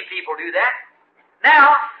 You've seen people do that.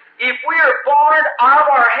 Now, if we are born of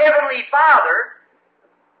our Heavenly Father,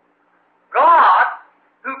 God,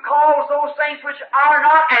 who calls those things which are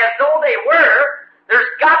not as though they were,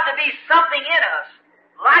 there's got to be something in us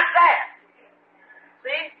like that.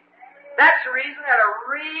 See? That's the reason that a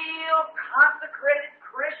real consecrated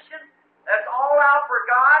Christian that's all out for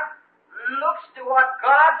God looks to what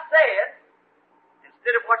God said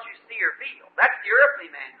instead of what you see or feel. That's the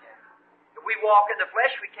earthly man. If we walk in the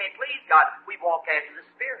flesh, we can't please God. We walk after the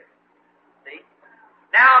Spirit. See?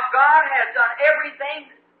 Now, God has done everything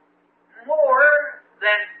more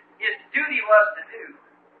than His duty was to do.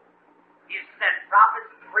 He's sent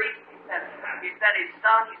prophets, priests, He sent His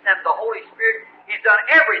Son, He sent the Holy Spirit. He's done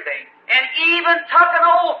everything. And even took an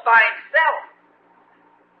oath by Himself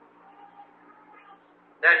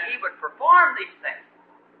that He would perform these things.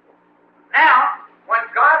 Now, when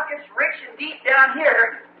God gets rich and deep down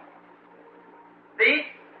here, see,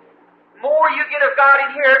 more you get of God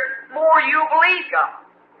in here, more you believe God.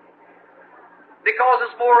 Because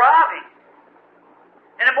there's more of Him.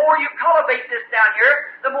 And the more you cultivate this down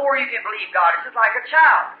here, the more you can believe God. It's just like a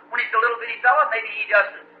child. When he's a little bitty fellow, maybe he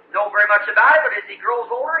doesn't know very much about it, but as he grows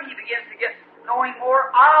older, he begins to get knowing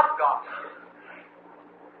more of God.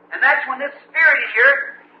 And that's when this Spirit in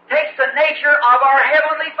here takes the nature of our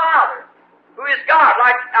Heavenly Father, who is God.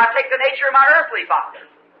 Like I take the nature of my earthly father,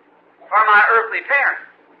 or my earthly parent.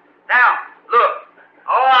 Now, look.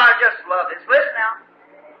 Oh, I just love this. Listen now.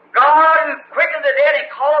 God who quickened the dead and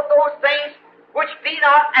calleth those things which be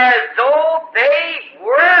not as though they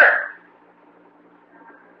were.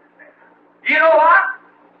 You know what?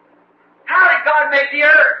 How did God make the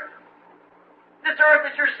earth? This earth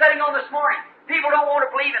that you're sitting on this morning. People don't want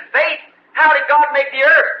to believe in faith. How did God make the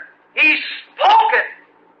earth? He spoke it.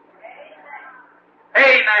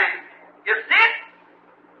 Amen. You see it?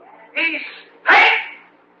 He spake.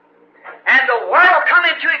 And the world come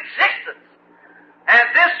into existence. And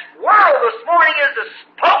this world this morning is the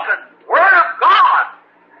spoken Word of God.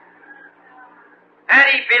 And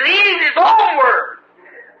he believed his own word.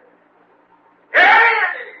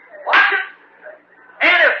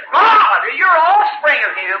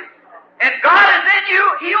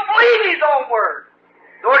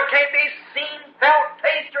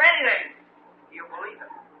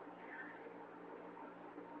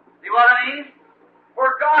 things,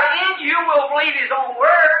 for God in you will believe His own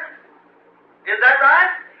word. Is that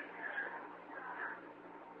right?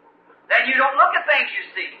 Then you don't look at things you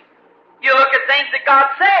see. You look at things that God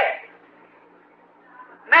said.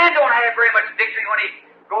 Man don't have very much victory when he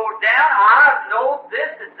goes down. I know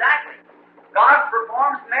this exactly. God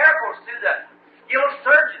performs miracles through the skill of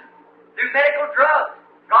surgeons, through medical drugs.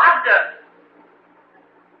 God does it.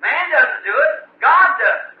 Man doesn't do it. God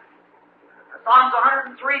does it. Psalms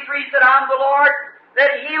 103:3 said, I'm the Lord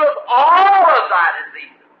that heals all of thy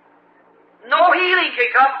diseases. No healing can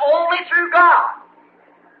come only through God.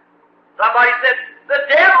 Somebody said, the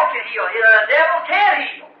devil can heal. The devil can't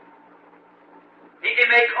heal. He can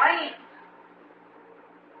make claims.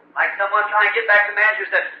 Like someone trying to get back to the manager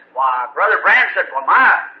said, why, Brother Branham said, well,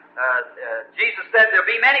 Jesus said, there'll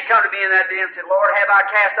be many come to me in that day and said, Lord, have I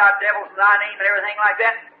cast out devils in thy name and everything like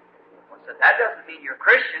that? Well, said, that doesn't mean you're a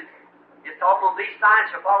Christian. It's talking these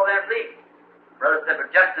signs shall follow them believe. Brother said,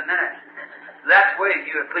 but just a minute. That's where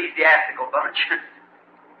you ecclesiastical bunch.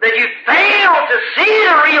 That you fail to see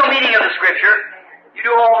the real meaning of the Scripture. You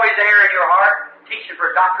do always err in your heart, teaching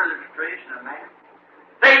for doctrine of the tradition of man.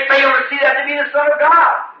 They fail to see that to be the Son of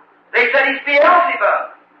God. They said He's Beelzebub.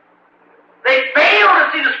 They fail to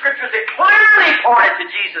see the Scriptures that clearly pointed to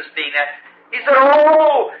Jesus being that. He said,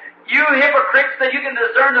 oh, you hypocrites, that you can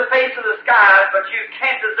discern the face of the skies, but you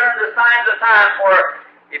can't discern the signs of time, for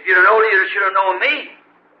if you'd have known it, you should have known me.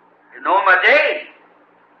 You know my day,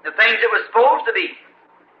 the things that were supposed to be.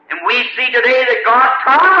 And we see today that God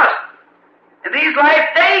promised in these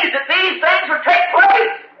last days that these things would take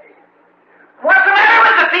place. What's the matter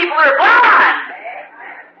with the people that are blind?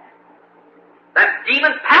 Them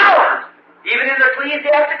demon powers, even in the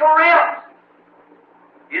ecclesiastical realms.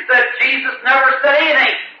 You said Jesus never said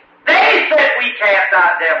anything. They said we cast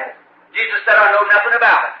out devils. Jesus said, I know nothing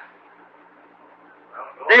about it.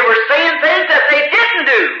 They were saying things that they didn't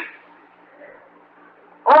do.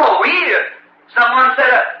 Oh, someone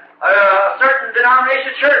said a certain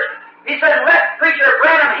denomination church, he said, let Preacher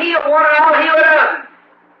Branham heal one and I'll heal a dozen.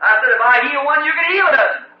 I said, if I heal one, you can heal a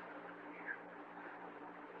dozen.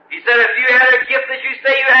 He said, if you had a gift that you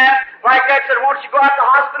say you have, like that, said, why don't you go out to the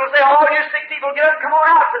hospital and say, all your sick people get up and come on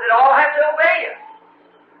out, because they all have to obey you.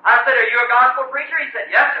 I said, are you a gospel preacher? He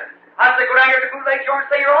said, yes, sir. I said, go down here to Bootleg Joint and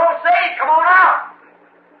say, you're all saved, come on out.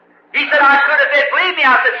 He said, I could if they'd believe me.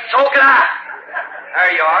 I said, so can I.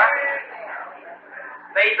 There you are.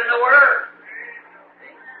 Faith in the Word.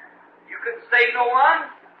 You couldn't save no one.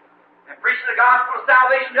 And preaching the gospel of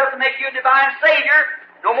salvation doesn't make you a divine Savior.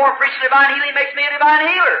 No more preaching divine healing makes me a divine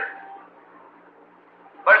healer.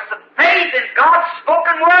 But it's the faith in God's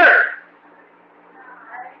spoken Word.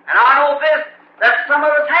 And I know this, that some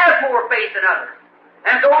of us have more faith than others.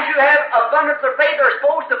 And those who have abundance of faith are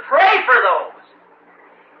supposed to pray for those.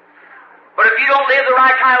 But if you don't live the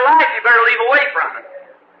right kind of life, you better leave away from it.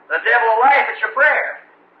 The devil will laugh at your prayer.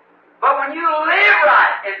 But when you live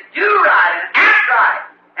right, and do right, and act right,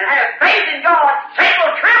 and have faith in God, Satan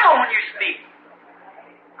will tremble when you speak.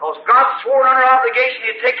 Because God swore under obligation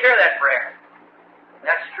He'd take care of that prayer.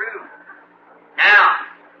 That's true. Now,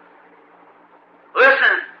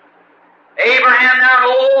 listen. Abraham, now an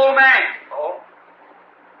old man. Oh,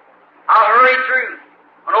 I'll hurry through.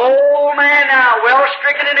 An old man now, well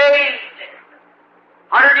stricken in age,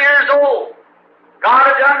 100 years old. God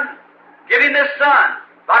had give him this son.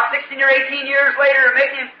 About 16 or 18 years later, to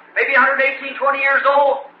make him maybe 118, 20 years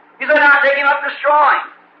old, He said, now take him up and destroy him.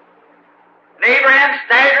 And Abraham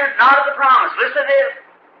staggered not at the promise. Listen to this.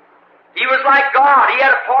 He was like God. He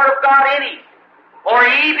had a part of God in him. For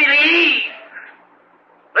he believed.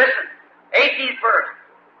 Listen, 18th verse.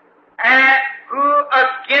 And who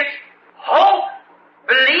against hope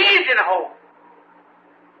believed in hope.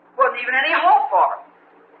 Wasn't even any hope for him.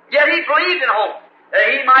 Yet he believed in hope,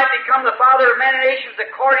 that he might become the father of many nations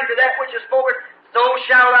according to that which is spoken, so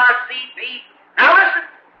shall thy seed be. Now listen,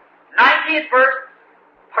 19th verse,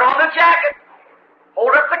 put on the jacket,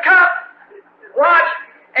 hold up the cup, watch,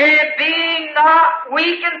 and being not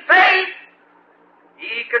weak in faith,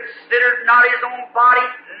 he considered not his own body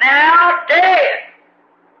now dead.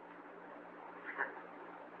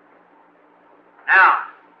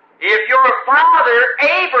 Now, if your father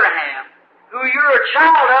Abraham, who you're a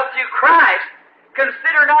child of through Christ,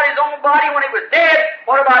 consider not his own body when he was dead,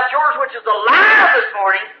 what about yours which is alive this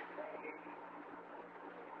morning?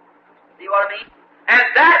 See what I mean? And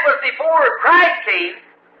that was before Christ came.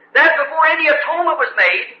 That's before any atonement was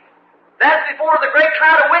made. That's before the great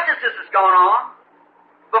cloud of witnesses has gone on.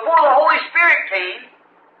 Before the Holy Spirit came.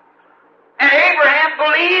 And Abraham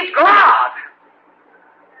believed God.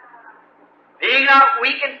 Being not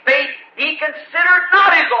weak in faith, He considered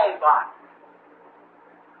not His own body.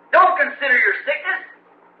 Don't consider your sickness.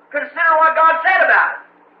 Consider what God said about it.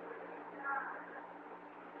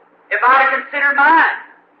 If I had considered mine,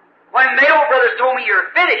 when Mayo Brothers told me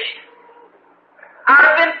you're finished, I'd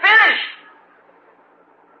have been finished.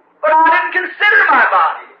 But I didn't consider my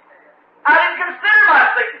body. I didn't consider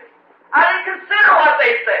my sickness. I didn't consider what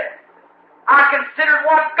they said. I considered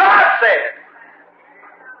what God said.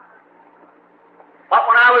 But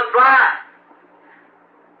when I was blind,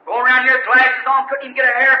 going around here with glasses on, couldn't even get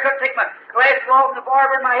a haircut, take my glasses off in the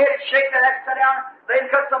barber in my head and shake that, I'd sit down, let him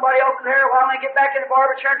cut somebody else's hair while I get back in the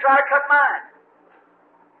barber chair and try to cut mine.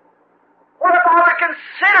 What if I would have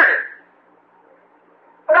considered it?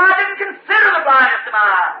 But I didn't consider the blindness of my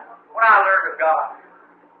eyes when I learned of God.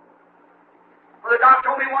 Well, the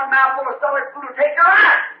doctor told me one mouthful of solid food will take your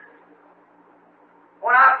eyes.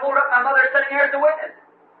 When I pulled up, my mother sitting here as a witness.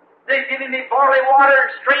 They'd given me barley water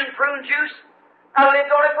and strained prune juice. I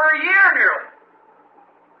lived on it for a year nearly.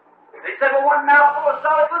 They said, well, one mouthful of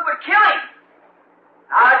solid food would kill him.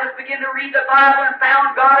 I just began to read the Bible and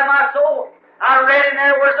found God in my soul. I read in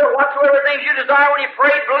there where it said, whatsoever things you desire when you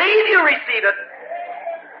pray, believe you receive it.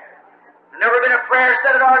 There's never been a prayer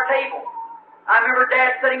said at our table. I remember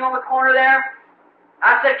Dad sitting on the corner there.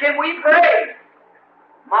 I said, can we pray?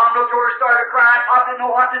 Mom looked over and started crying. Pop didn't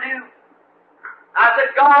know what to do. I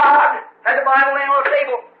said, God, had the Bible laying on the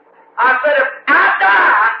table. I said, if I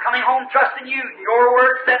die, I'm coming home trusting you. Your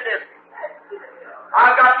word said this.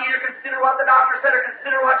 I've got to either consider what the doctor said or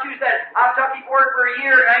consider what you said. I've took his word for a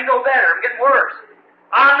year and I ain't no better. I'm getting worse.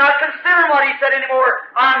 I'm not considering what he said anymore.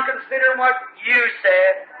 I'm considering what you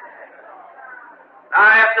said.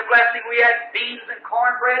 I after the blessing, we had beans and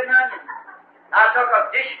cornbread and onions. I took a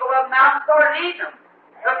dish full of them out and started eating them.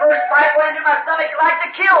 The first bite went into my stomach like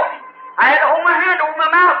to kill me. I had to hold my hand over my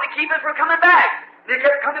mouth to keep it from coming back. It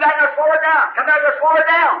kept coming back and I swallowed it down. Coming back and I swallowed it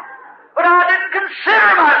down. But I didn't consider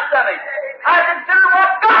my stomach. I considered what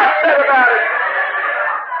God said about it.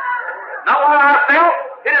 Not what I felt.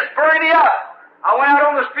 It has burned me up. I went out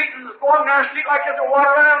on the street and was going down the street like this with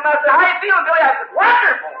water around and I said, how you feeling, Billy? I said,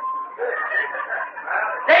 wonderful.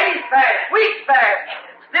 Days passed, weeks passed.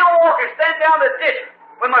 Still walking, standing down the ditch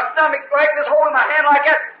with my stomach like this, holding my hand like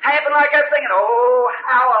that, tapping like that, thinking, oh,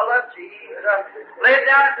 how I love Jesus. I laid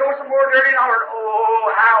down and threw some more dirty and I heard,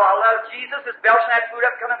 oh, how I love Jesus. Just belching that food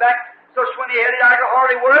up, coming back so swimmy-headed I could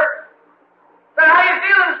hardly work. Said, how you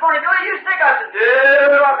feeling this morning, Billy? You sick? I said,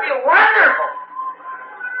 dude, I feel wonderful.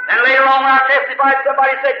 And later on when I testified,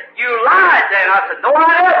 somebody said, you lied then. I said, no, I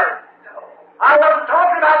never. I wasn't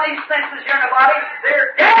talking about these senses here in the body.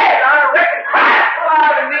 They're dead. I reckon Christ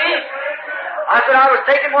alive in me. I said I was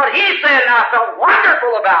taking what He said and I felt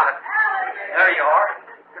wonderful about it. There you are.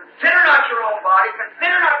 Consider not your own body.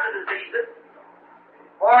 Consider not the diseases.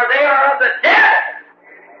 For they are of the devil.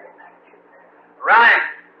 Ryan,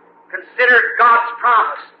 consider God's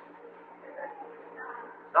promise.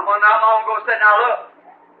 Someone not long ago said, now look,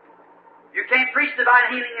 you can't preach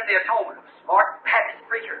divine healing in the atonement. Smart Baptist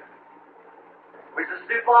preacher. We just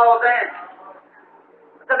do follow then.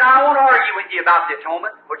 I said, now I won't argue with you about the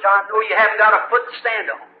atonement, which I know you haven't got a foot to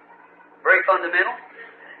stand on. Very fundamental.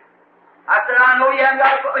 I said, I know you haven't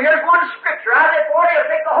got a foot. Here's one scripture. I said, boy,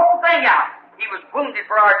 you'll take the whole thing out. He was wounded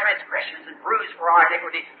for our transgressions and bruised for our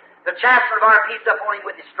iniquity. The chastisement of our peace upon him,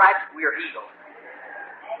 with his stripes we are healed.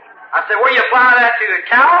 I said, where do you apply that to?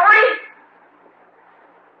 Calvary?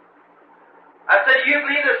 I said, do you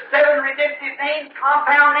believe the 7 redemptive names,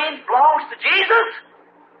 compound names, belongs to Jesus?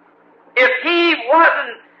 If He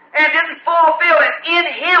wasn't and didn't fulfill it, in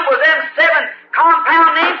Him was them 7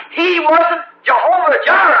 compound names, He wasn't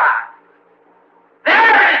Jehovah-Jireh.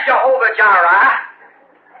 There is Jehovah-Jireh.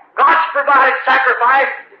 God's provided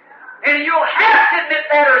sacrifice. And you'll have to admit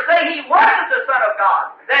that or say He wasn't the Son of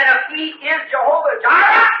God. Then if He is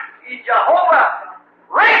Jehovah-Jireh, He's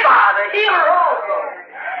Jehovah-Rapha, the healer also.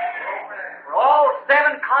 For all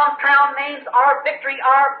 7 compound names, our victory,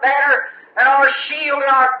 our banner, and our shield,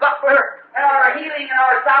 and our buckler, and our healing, and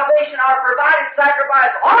our salvation, our provided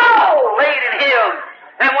sacrifice, all laid in Him.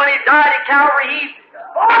 And when He died at Calvary, He,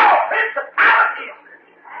 principalities,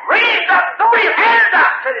 raised up, threw His hands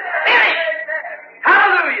up, said it's finished.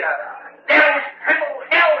 Hallelujah. Devils trembled,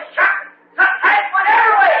 hell shook, sometimes went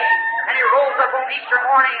every way. And He rose up on Easter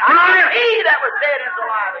morning. I am He that was dead and is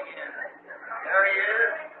alive again. There He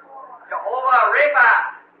is.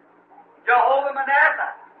 Jehovah-Rapha,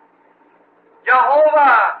 Jehovah-Manasseh,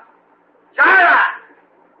 Jehovah-Jireh,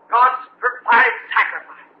 God's provided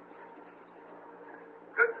sacrifice.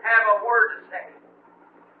 Couldn't have a word to say.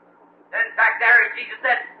 In fact, there Jesus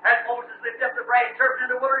said, as Moses lifted up the brass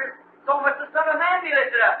serpent in the wilderness, so must the Son of Man be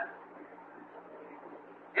lifted up.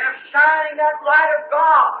 shining that light of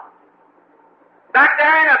God. Back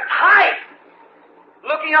there in a type,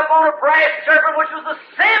 looking up on a brass serpent, which was a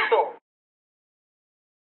symbol.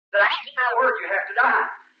 That's my word, you have to die.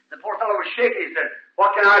 The poor fellow was shaking. He said,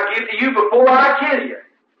 what can I give to you before I kill you?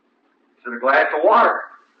 He said, a glass of water.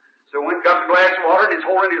 So he went and got the glass of water, and he's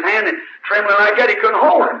holding his hand and trembling like that. He couldn't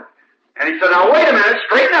hold it. And he said, now wait a minute,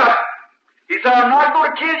 straighten up. He said, I'm not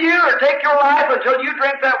going to kill you or take your life until you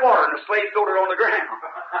drink that water. And the slave threw it on the ground.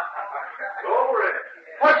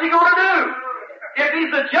 What's he going to do? If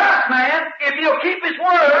he's a just man, if he'll keep his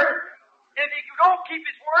word, if he don't keep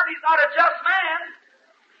his word, he's not a just man.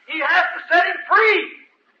 He has to set him free,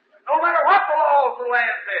 no matter what the laws of the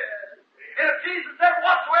land says. And if Jesus said,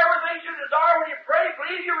 whatsoever things you desire when you pray,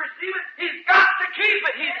 believe you receive it, he's got to keep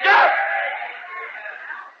it. He's just.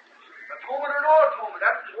 Atonement or no atonement,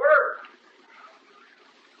 that's his word.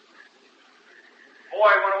 Boy,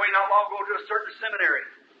 I went away not long ago to a certain seminary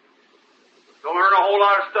to learn a whole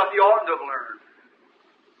lot of stuff he oughtn't to have learned.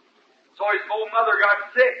 So his old mother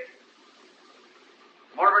got sick.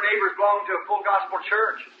 One of her neighbors belonged to a full gospel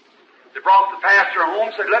church. They brought the pastor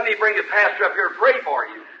home, said, let me bring the pastor up here and pray for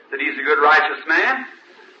you. That he's a good, righteous man,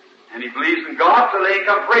 and he believes in God, so they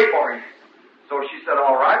come pray for him. So she said,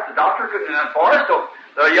 all right, the doctor couldn't do that for us, so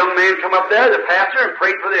the young man come up there, the pastor, and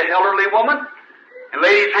prayed for the elderly woman, and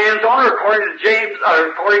laid his hands on her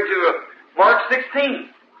according to Mark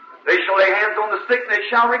 16. They shall lay hands on the sick, and they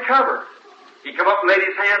shall recover. He come up and laid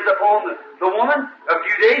his hands upon the woman. A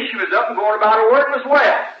few days she was up and going about her work and was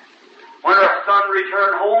well. When her son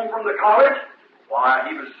returned home from the college, why,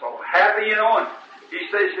 he was so happy, you know, and he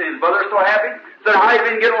says, his mother so happy. Said, how you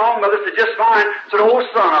been getting along, mother? Said, just fine. Said, oh,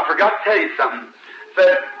 son, I forgot to tell you something.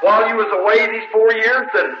 Said, while you was away these 4 years,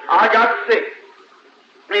 said, I got sick.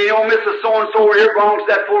 And you know, Mrs. So-and-so over here belongs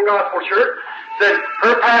to that full gospel church. Said,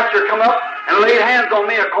 her pastor come up and laid hands on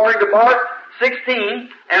me according to Mark 16,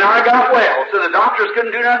 and I got well. So the doctors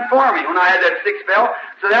couldn't do nothing for me when I had that sick spell.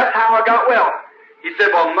 So that's how I got well. He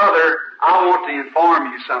said, well, mother, I want to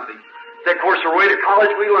inform you something. Said, of course, our way to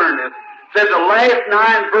college we learned this. Said the last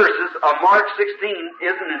 9 verses of Mark 16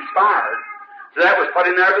 isn't inspired. So that was put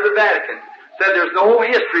in there to the Vatican. Said there's no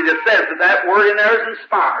history that says that word in there is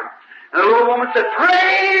inspired. And the little woman said,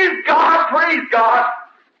 praise God, praise God.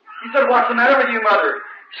 He said, what's the matter with you, mother?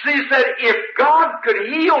 She said, if God could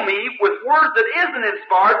heal me with words that isn't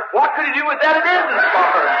inspired, what could he do with that it is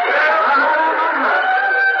inspired?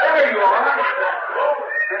 There you are.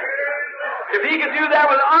 If he could do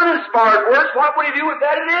that with uninspired words, what would he do with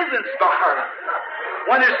that it is inspired?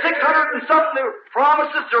 When there's 600 and something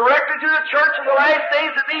promises directly to the church in the last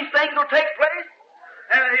days that these things will take place,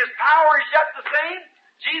 and his power is yet the same,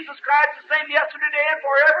 Jesus Christ the same yesterday, today, and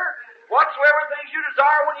forever, whatsoever things you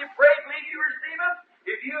desire when you pray, believe you receive them.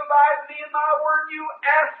 If you abide in me in my word, you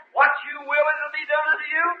ask what you will, and it'll be done unto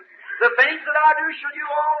you. The things that I do shall you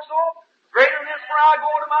also. Greater than this, when I go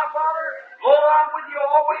to my Father, lo, I'm with you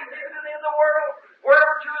always, even in the world.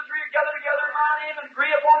 Wherever 2 or 3 are gathered together in my name and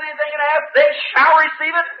agree upon anything and ask, they shall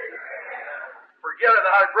receive it. Forget it,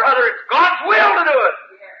 our brother. It's God's will to do it.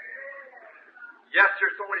 Yes,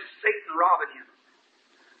 there's only Satan robbing him,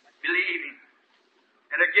 believing,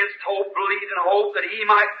 and against hope, believe in hope that he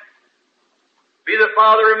might be the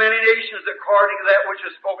father of many nations according to that which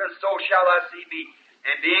is spoken, so shall thy seed be.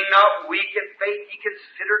 And being not weak in faith, he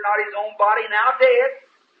considered not his own body now dead,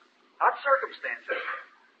 not circumstances.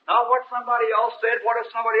 Not what somebody else said. What if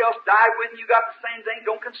somebody else died with you? You got the same thing.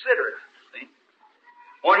 Don't consider it. See?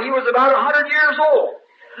 When he was about 100 years old,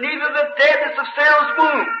 neither the deadness of Sarah's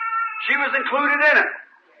womb, she was included in it.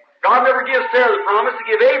 God never gives Sarah the promise,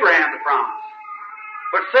 He gave Abraham the promise.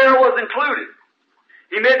 But Sarah was included.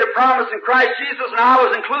 He made the promise in Christ Jesus, and I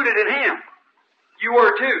was included in Him. You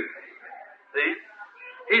were too. See?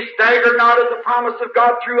 He staggered not at the promise of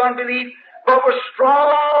God through unbelief, but was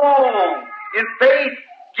strong in faith,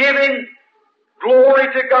 giving glory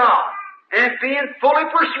to God, and being fully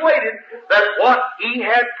persuaded that what He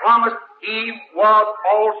had promised, He was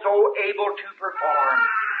also able to perform.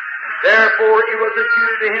 Therefore, it was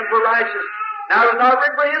imputed to Him for righteousness. Now, it was not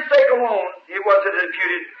written for His sake alone, it wasn't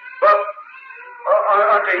imputed, but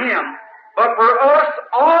unto Him, but for us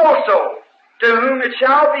also, to whom it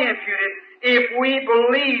shall be imputed, if we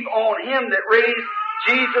believe on Him that raised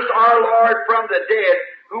Jesus our Lord from the dead,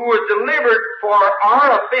 who was delivered for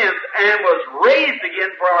our offense and was raised again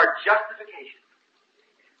for our justification.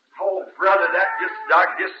 Oh, brother, that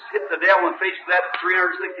just hit the devil in the face of that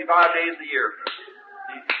 365 days a year.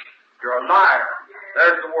 You're a liar.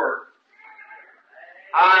 There's the word.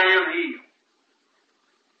 I am healed.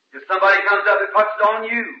 If somebody comes up and puts it on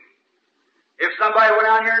you, if somebody went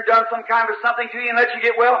out here and done some kind of something to you and let you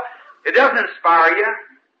get well, It doesn't inspire you.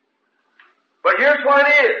 But here's what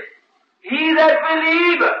it is. He that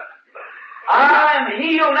believeth, I am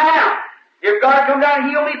healed now. If God come down and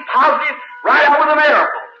heal me positive, right out with a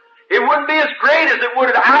miracle, it wouldn't be as great as it would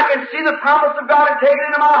if I can see the promise of God and take it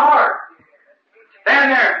into my heart.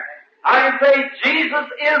 Stand there. I can say, Jesus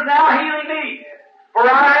is now healing me. For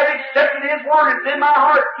I have accepted His word. It's in my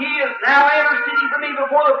heart. He is now interceding for me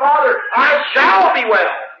before the Father. I shall be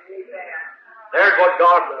well. There's what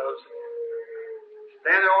God loves.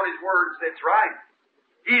 Stand there on His word and say, it's right.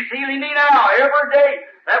 He's healing me now every day.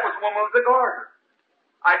 That was the woman with the garter.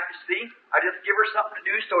 I just give her something to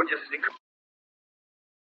do, so just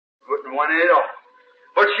wouldn't want it at all.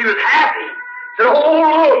 But she was happy. Said,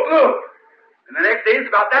 oh, look. And the next day it's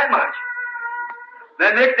about that much.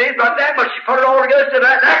 Then the next day it's about that much. She put it all together and said,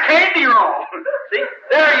 that can't be wrong. See?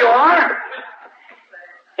 There you are.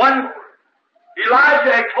 When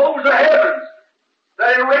Elijah had closed the heavens,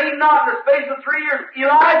 that it rained not in the space of 3 years,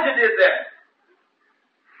 Elijah did that.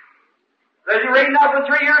 That it rained not for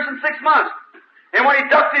 3 years and 6 months. And when he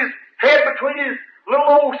ducked his head between his little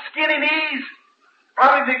old skinny knees,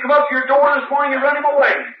 probably they'd come up to your door this morning and run him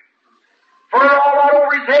away. Fur all out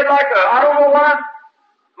over his head like a, I don't know what,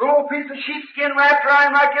 little old piece of sheepskin wrapped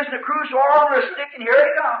around him like this, and a cruise oil on a stick, and here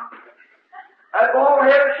he comes. That bald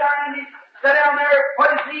head was shining, he sat down there,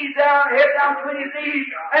 put his knees down, head down between his knees,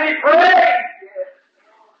 and he prayed.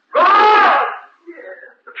 God!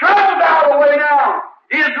 The trouble's out of the way now.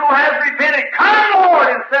 Israel has repented. Come, Lord,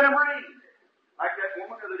 and send him rain. Like that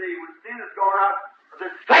woman the other day, when sin has gone out, I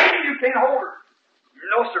said, Satan, you can't hold her.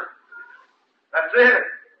 No, sir. That's it.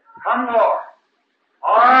 Come, Lord.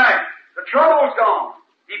 All right. The trouble's gone.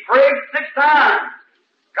 He prayed 6 times.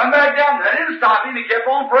 Come back down. That didn't stop him. He kept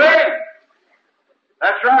on praying.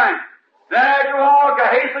 That's right. Then after a while,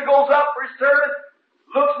 Gehazi goes up for his service,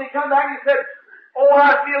 looks, and he comes back and he said, oh,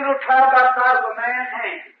 I see a little cloud about the size of a man's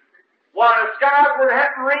hand. While the sky where it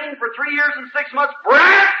hadn't rained for 3 years and 6 months,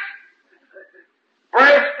 brass!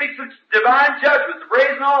 Brass speaks of divine judgment, the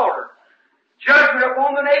brazen altar. Judgment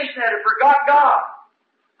upon the nation that had forgot God.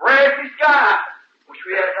 Brassy sky. Wish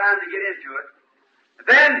we had time to get into it.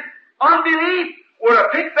 Then unbelief would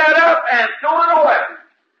have picked that up and thrown it away.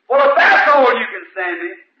 Well, if that's all you can stand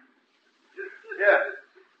in. Yeah.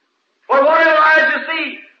 Well, what did Elijah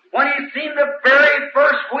see when he seen the very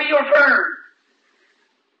first wheel turn?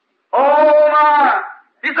 Oh my!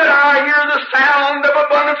 He said, I hear the sound of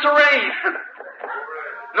abundance of rain.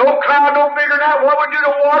 No cloud no bigger than that. What would do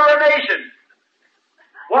to water a nation?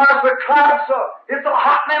 Why is the cloud so? It's so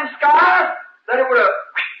hot in them skies that it would have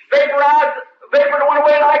vaporized, vapor went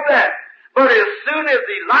away like that. But as soon as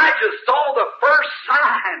Elijah saw the first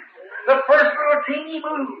sign, the first little teeny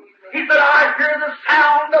move, he said, I hear the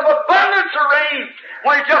sound of abundance of rain.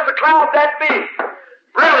 When it's just a cloud that big.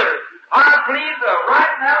 Brother, I believe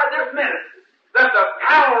right now at this minute that the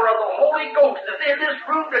power of the Holy Ghost is in this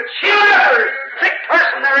room to chill every sick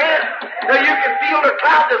person there is. So you can feel the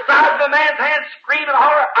cloud the size of a man's hand scream and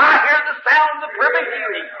holler, I hear the sound of perfect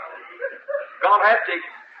healing. God has taken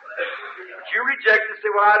it. But you reject it and say,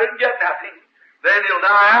 well, I didn't get nothing. Then it'll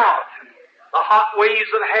die out. The hot waves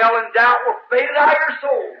of hell and doubt will fade out of your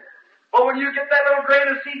soul. But when you get that little grain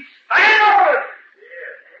of seed, stand on it.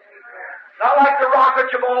 Not like the rock of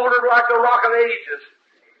Gibraltar, but like the rock of ages.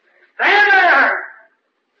 Stand there,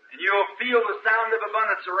 and you'll feel the sound of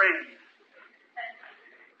abundance of rain.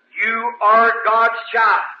 You are God's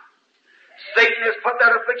child. Satan has put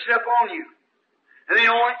that affliction upon you.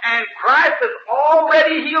 And Christ has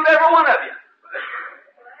already healed every one of you.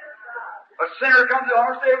 A sinner comes to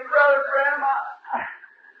and says, Brother Branham, I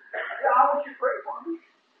want you to pray for me.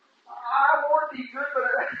 I want to be good, but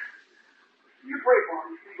you pray for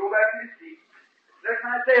me. You go back to his seat. Next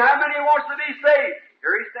time I say, how many wants to be saved?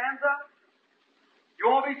 Here he stands up. You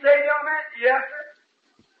want to be saved, young man? Yes, sir.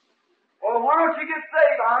 Well, why don't you get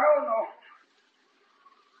saved? I don't know.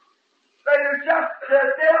 Say, there's just the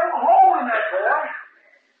devil holding that boy.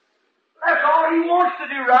 That's all he wants to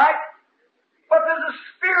do right. But there's a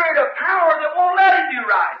spirit of power that won't let him do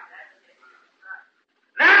right.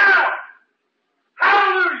 Now,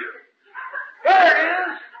 hallelujah. There it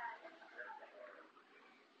is.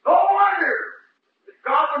 No wonder that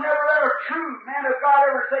God would never let a true man of God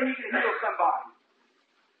ever say he can heal somebody.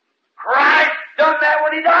 Christ done that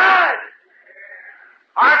when he died.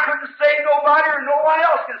 I couldn't save nobody, or nobody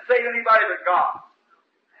else can save anybody but God.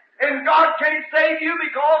 And God can't save you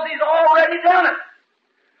because he's already done it.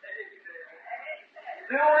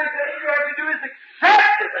 The only thing you have to do is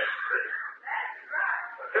accept it.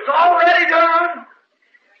 It's already done.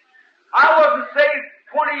 I wasn't saved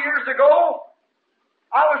 20 years ago.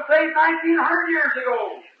 I was saved 1900 years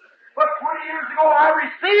ago. But 20 years ago I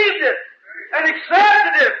received it and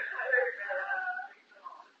accepted it.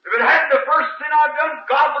 If it hadn't the first sin I'd done,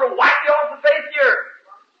 God would have wiped me off the face of the earth.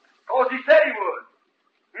 Because He said He would.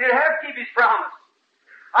 He'd have to keep His promise.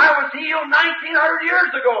 I was healed 1900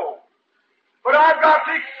 years ago. But I've got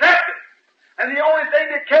to accept it. And the only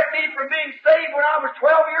thing that kept me from being saved when I was 12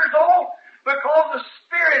 years old, because the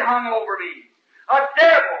Spirit hung over me. A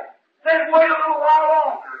devil said, wait a little while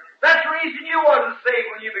longer. That's the reason you wasn't saved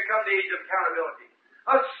when you become the age of accountability.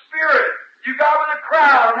 A spirit. You got with a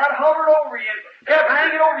crowd and that hovered over you and kept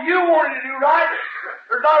hanging over you wanting to do right.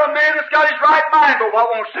 There's not a man that's got his right mind but what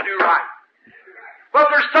wants to do right. But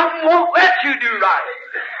there's something won't let you do right.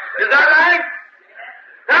 Is that right?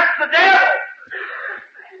 That's the devil.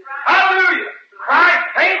 Hallelujah. Christ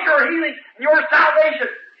paid your healing and your salvation.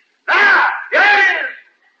 Now, here it is.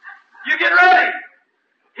 You get ready.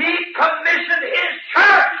 He commissioned His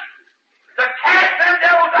church to cast them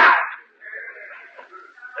devils out.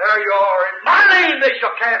 There you are. In my name they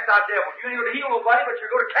shall cast out devils. You ain't going to heal nobody, but you're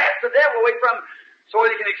going to cast the devil away from them so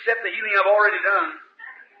they can accept the healing I've already done.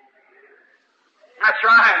 That's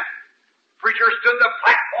right. Preacher stood the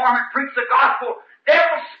platform and preached the gospel.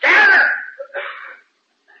 Devils scattered.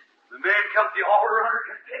 The man comes to the altar under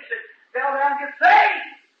conviction, fell down and get saved.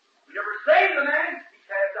 He never saved the man. He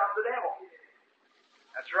cast out the devil.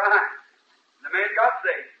 That's right. The man got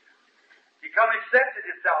saved. He come and accepted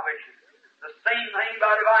his salvation. The same thing by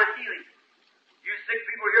divine healing. You sick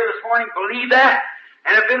people here this morning believe that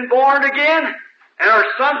and have been born again and are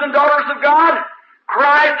sons and daughters of God.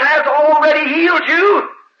 Christ has already healed you.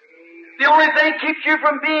 The only thing keeps you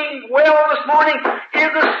from being well this morning is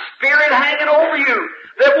the Spirit hanging over you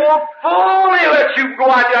that won't fully let you go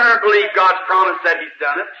out there and believe God's promise that He's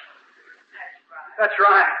done it. That's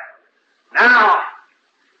right. Now,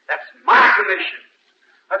 that's my commission.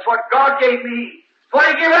 That's what God gave me. That's what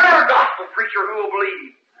He gave every gospel preacher who will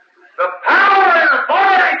believe. The power and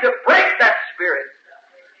authority to break that spirit.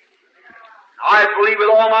 I believe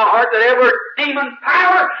with all my heart that every demon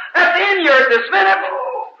power that's in you at this minute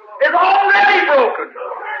is already broken.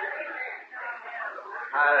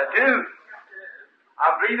 I do.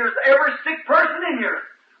 I believe there's every sick person in here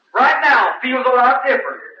right now feels a lot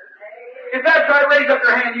different. If that's right, raise up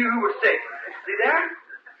your hand, you who was sick. See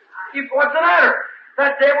there? What's the matter?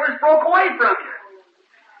 That devil is broke away from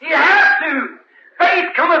you. You have to.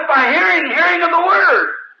 Faith cometh by hearing, hearing of the Word.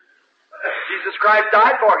 Jesus Christ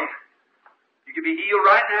died for you. You can be healed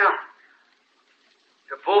right now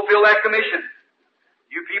to fulfill that commission.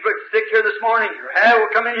 You people that's sick here this morning, your hair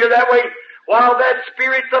will come in here that way while that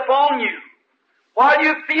Spirit's upon you. While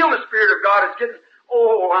you feel the Spirit of God is getting,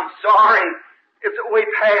 oh, I'm sorry, it's way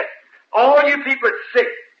past. All you people that's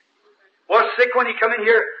sick, was sick when you come in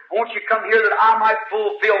here, I want you to come here that I might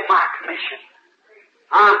fulfill my commission.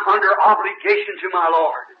 I'm under obligation to my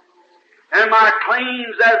Lord. And my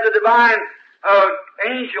claims as the divine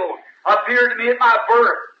angel appeared to me at my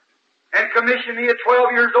birth and commissioned me at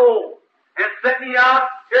 12 years old and sent me out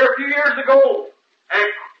here a few years ago and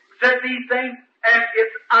said these things, and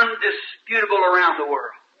it's undisputable around the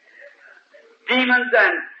world. Demons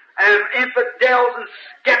and infidels and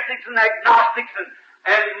skeptics and agnostics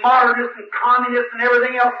and modernists and communists and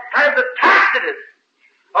everything else have attacked it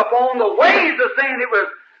upon the ways of saying it was.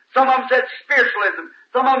 Some of them said spiritualism.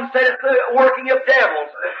 Some of them said it's the working of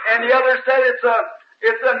devils. And the others said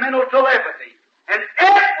it's a mental telepathy. And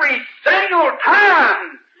every single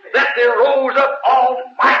time that there rose up,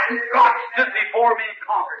 Almighty God stood before me and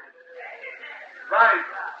conquered it. Right.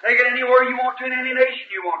 Take it anywhere you want to, in any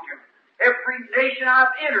nation you want to. Every nation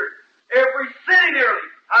I've entered, every city nearly,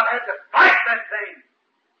 I've had to fight that thing.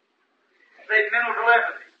 Say mental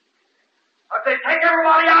telepathy. I say, take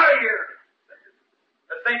everybody out of here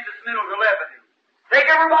that thinks it's mental telepathy.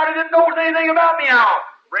 Take everybody that knows anything about me out.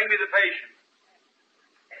 Bring me the patient.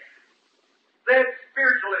 Say it's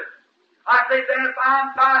spiritualism. I say then if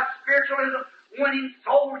I'm by spiritualism winning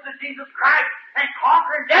souls to Jesus Christ and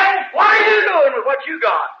conquering devils, what are you doing with what you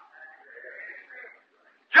got?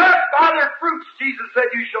 Just by their fruits, Jesus said,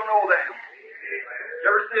 you shall know them. You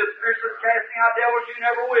ever see a spiritualist casting out devils? You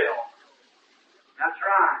never will. That's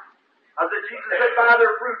right. I said, Jesus said, by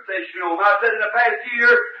their fruits they shall know them. I said, in the past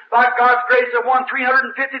year, by God's grace, I've won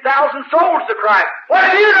 350,000 souls to Christ. What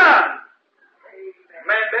have you done? A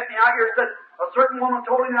man met me out here and said, a certain woman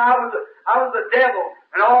told him I was the devil,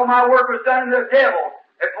 and all my work was done in the devil.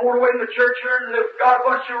 They pulled away in the church here, and God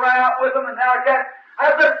bunch you right out with them, and now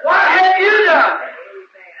I said, what have you done?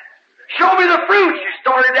 Show me the fruits. You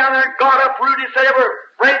started down there and got uprooted. Said every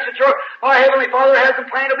branch that my Heavenly Father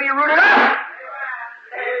hasn't planned to be rooted up.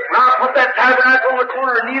 When I put that tabernacle on the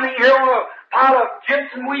corner of kneeling here on a pile of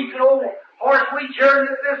gypsum weeds and old horse weeds here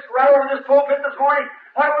in this right over this pulpit this morning,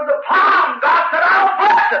 that was a palm. God said, I'll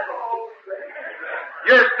bless it.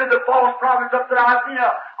 Here stood the false prophets up there. I've seen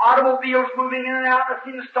automobiles moving in and out. I've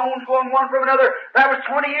seen the stones going one from another. That was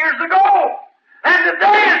 20 years ago. And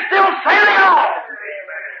today it's still sailing on.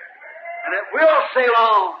 And it will sail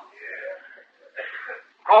on.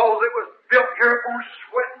 Because it was built here upon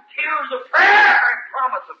sweat and tears of prayer and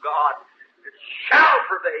promise of God. It shall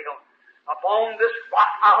prevail. Upon this rock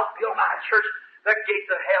I'll build my church. The gates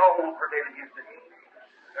of hell won't prevail against it.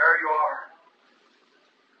 There you are.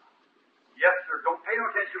 Yes, sir. Don't pay no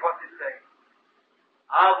attention to what they say.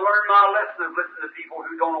 I've learned my lesson of listening to people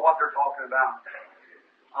who don't know what they're talking about.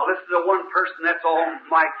 I'll listen to one person, that's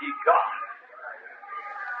Almighty God.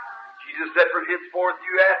 Jesus said, from henceforth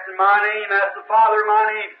you ask in my name, ask the Father in my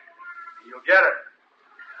name, and you'll get it.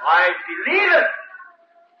 I believe it.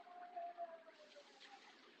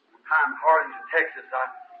 One time in Harlingen, Texas, I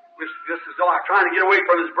wish this was all I'm trying to get away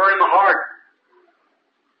from. It's burning my heart.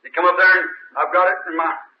 They come up there and I've got it in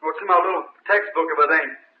what's in my little textbook of a thing.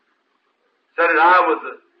 Said that I was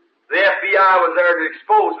the FBI was there to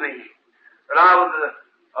expose me. That I was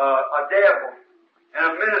a devil. And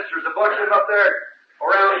a minister's, a bunch of them up there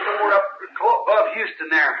around somewhere up above Houston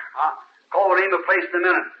there. I'll call the name of the place in a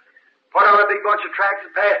minute. Put out a big bunch of tracts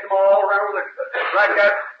and passed them all around like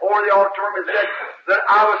that over the auditorium and said that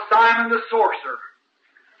I was Simon the sorcerer,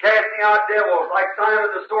 casting out devils like Simon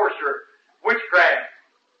the sorcerer, witchcraft.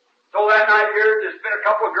 So that night here, there's been a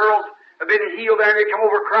couple of girls have been healed there, and they come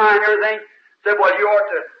over crying and everything. Said, well, you ought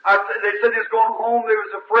to. They said they was going home. They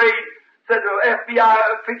was afraid. Said the FBI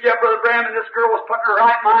picked you up, Brother Bram, and this girl was put in her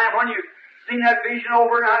right mind when you seen that vision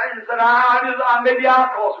over, and said, maybe I'll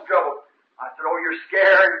cause some trouble. I said, oh, you're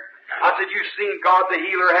scared. I said, you've seen God the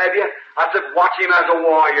healer, have you? I said, watch him as a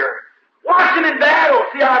warrior. Watch him in battle.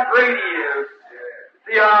 See how great he is.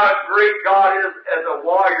 See how great God is as a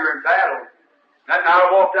warrior in battle. And I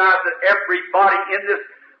walked out and said, everybody in this,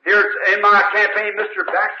 here in my campaign, Mr.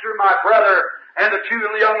 Baxter, my brother, and the two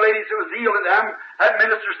young ladies who was healed in them, that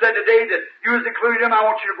minister said today that you was including them, I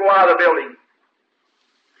want you to go out of the building.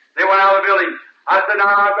 They went out of the building. I said,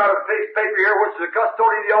 now I've got a piece of paper here, which is the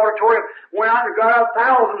custodian of the auditorium, went out and got out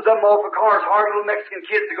thousands of them off the cars, hard little Mexican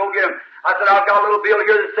kids to go get them. I said, I've got a little bill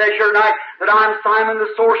here that says here tonight that I'm Simon the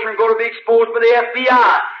sorcerer and going to be exposed by the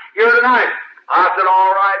FBI here tonight. I said,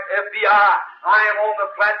 all right, FBI, I am on the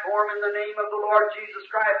platform in the name of the Lord Jesus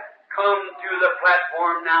Christ. Come to the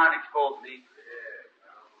platform now and expose me.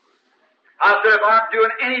 I said, if I'm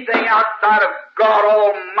doing anything outside of God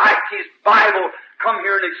Almighty's Bible, come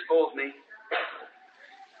here and expose me.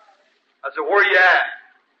 I said, where are you at?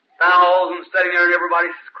 Thousands sitting there and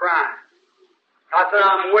everybody's crying. I said,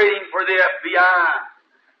 I'm waiting for the FBI.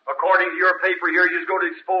 According to your paper here, you're going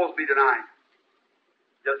to expose me tonight.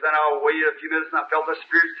 Just then I waited a few minutes and I felt the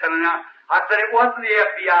Spirit telling out. I said, it wasn't the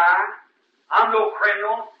FBI. I'm no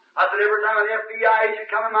criminal. I said, every time an FBI agent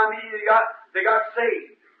come in my meeting, they got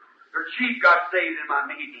saved. Their chief got saved in my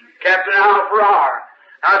meeting. Captain Al Farrar.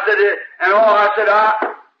 I said,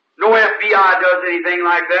 no FBI does anything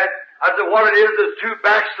like that. I said, what it is two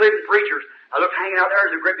backslidden preachers. I looked hanging out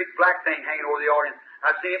there, there's a great big black thing hanging over the audience.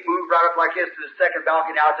 I seen it move right up like this to the second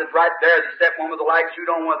balcony. I said, right there, the step one with the light suit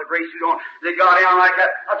on, one with the gray suit on. They got down like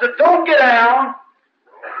that. I said, don't get down.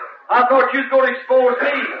 I thought you was going to expose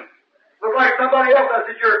me. Look like somebody else. I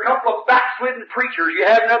said, you're a couple of backslidden preachers. You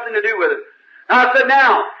have nothing to do with it. And I said,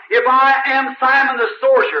 now, if I am Simon the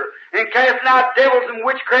sorcerer and casting out devils and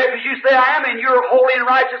witchcraft as you say I am, and you're holy and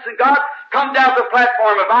righteous in God, come down to the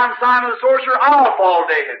platform. If I'm Simon the sorcerer, I'll fall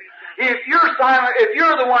dead. If you're Simon, if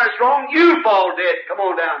you're the one that's wrong, you fall dead. Come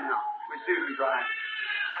on down now. We see who's right.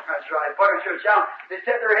 That's right. Fucking should shout. They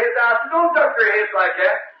set their heads out. I said, don't duck their heads like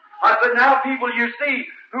that. I said, now people, you see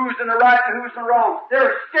who's in the right and who's in the wrong.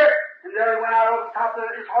 They're scared. And then they went out over the top of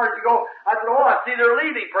it. It's hard to go. I said, oh, I see they're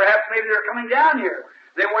leaving. Perhaps maybe they're coming down here.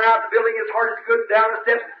 They went out the building as hard as they could down the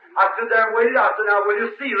steps. I stood there and waited. I said, now we'll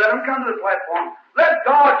just see. Let them come to the platform. Let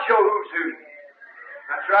God show who's who.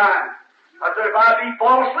 That's right. I said, if I be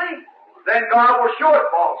falsely, then God will show it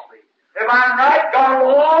falsely. If I'm right, God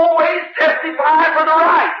will always testify for the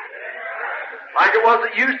right. Like it was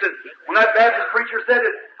at Houston, when that Baptist preacher said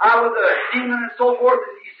that I was a demon and so forth,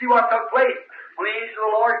 and you see what took place when the angel of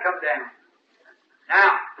the Lord come down.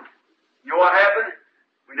 Now, you know what happened?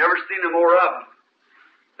 We never seen no more of them.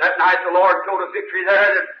 That night the Lord showed a victory there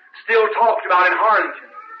that still talked about in Harlingen.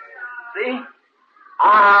 See?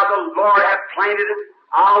 The Lord hath planted it.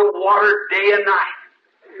 I'll water it day and night.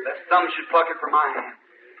 That some should pluck it from my hand.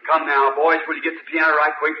 Come now, boys, will you get the piano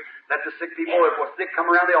right quick? Let the sick people, if we're sick, come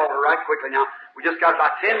around the altar right quickly now. We just got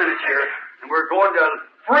about 10 minutes here, and we're going to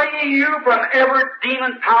free you from every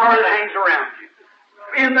demon power that hangs around you.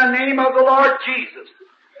 In the name of the Lord Jesus,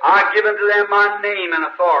 I give unto them my name and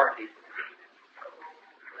authority.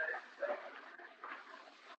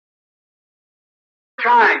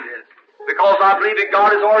 Trying this, because I believe that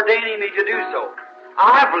God is ordaining me to do so.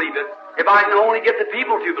 I believe it, if I can only get the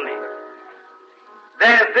people to believe it.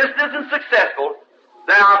 Then if this isn't successful,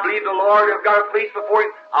 then I believe the Lord have got a place before Him.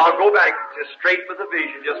 I'll go back just straight with a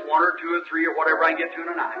vision, just one or two or three or whatever I can get to in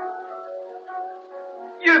a night.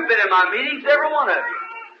 You've been in my meetings, every one of you.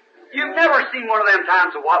 You've never seen one of them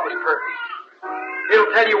times of what was perfect. It'll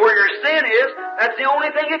tell you where your sin is. That's the only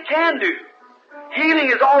thing it can do. Healing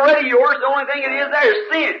is already yours. The only thing it is there is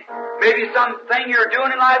sin. Maybe something you're doing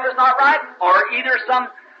in life is not right, or either some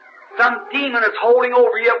demon is holding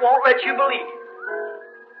over you that won't let you believe.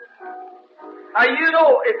 Now you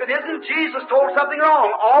know, if it isn't Jesus told something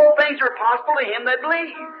wrong, all things are possible to him that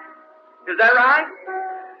believe. Is that right?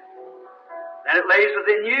 Then it lays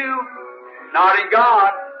within you, not in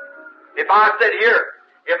God. If I said here,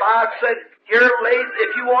 it lays,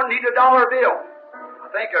 if you want need $1 bill, I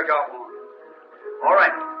think I got one. All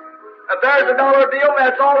right. If there's $1 bill,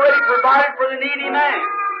 that's already provided for the needy man.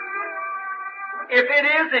 If it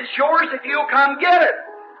is, it's yours if you'll come get it.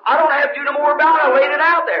 I don't have to do no more about it. I laid it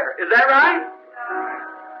out there. Is that right?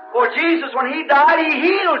 For Jesus, when He died, He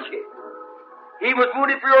healed you. He was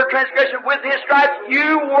wounded for your transgression. With His stripes,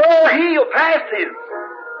 you were healed. Past tense.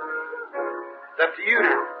 It's up to you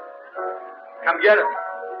now. Come get it.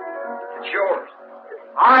 It's yours.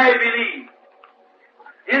 I believe.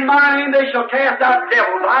 In my name they shall cast out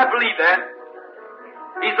devils. I believe that.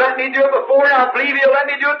 He's let me do it before, and I believe He'll let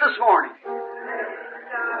me do it this morning.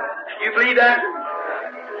 You believe that?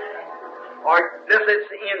 All right, let's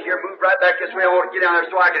end here. Move right back this way. I want to get down there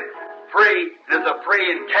so I can pray. And as I pray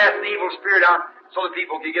and cast the evil spirit out so that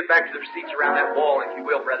people can get back to their seats around that wall, if you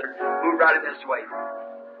will, brother. Move right in this way.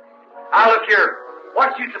 Now look here.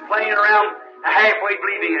 What's use of playing around halfway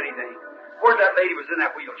believing anything? Where's that lady was in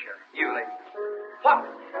that wheelchair? You lady.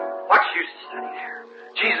 What's use of sitting there?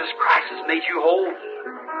 Jesus Christ has made you whole.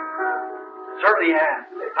 Certainly has.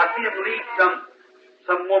 I see him lead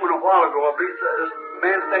some woman a while ago. I believe this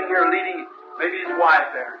man standing here leading maybe his wife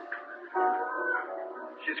there.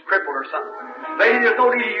 She's crippled or something. Lady, there's no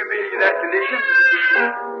need of you being in that condition.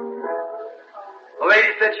 The lady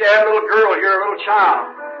said she had a little girl here, a little child.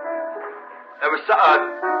 There was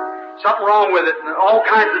something wrong with it, and all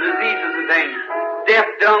kinds of diseases and things. Deaf,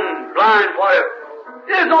 dumb, blind, whatever.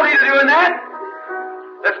 There's no need of doing that.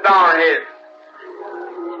 Let's bow our heads.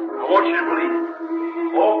 I want you to believe.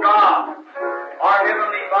 Oh God, our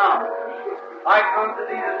Heavenly Father, I come to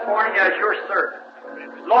Thee this morning as Your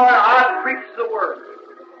servant. Lord, I preach the Word.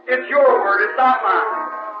 It's Your Word, it's not mine.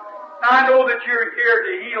 I know that You're here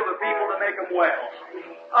to heal the people, to make them well.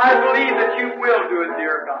 I believe that You will do it,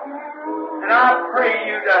 dear God. And I pray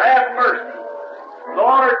You to have mercy.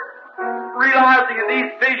 Lord, realizing in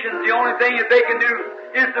these visions the only thing that they can do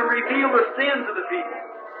is to reveal the sins of the people.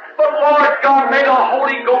 But Lord God, may the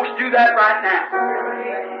Holy Ghost do that right now.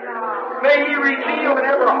 May He reveal in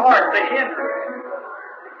every heart the hindrance.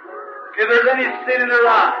 If there's any sin in their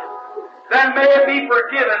life, then may it be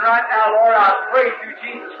forgiven right now, Lord. I pray through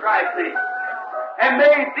Jesus Christ's name. And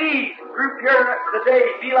may these grouped here today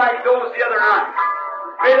be like those the other night.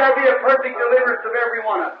 May there be a perfect deliverance of every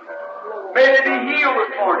one of them. May they be healed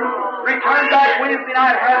this morning. Return back Wednesday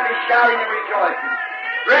night happy, shouting and rejoicing.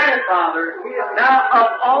 Grant it, Father. Now,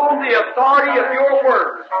 upon the authority of Your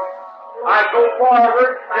Word, I go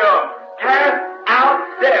forward to cast out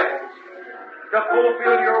devils to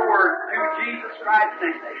fulfill Your Word through Jesus Christ's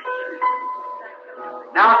name.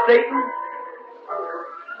 Now, Satan,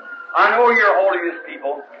 I know You're holding this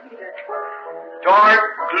people. Dark,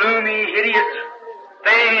 gloomy, hideous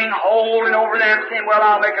thing holding over them, saying, well,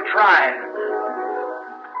 I'll make a try.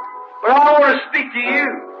 But I want to speak to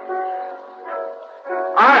You.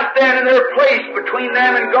 I stand in their place between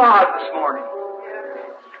them and God this morning.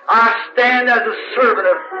 I stand as a servant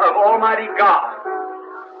of Almighty God.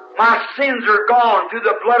 My sins are gone through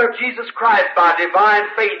the blood of Jesus Christ by divine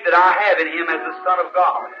faith that I have in Him as the Son of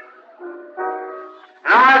God.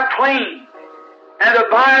 And I claim, and the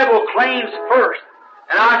Bible claims first,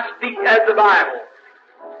 and I speak as the Bible,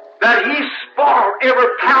 that He spoiled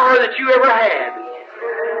every power that you ever had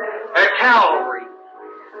at Calvary.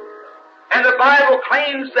 And the Bible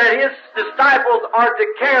claims that His disciples are to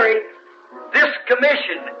carry this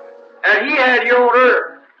commission that He had here on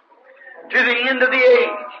earth to the end of the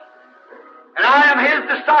age. And I am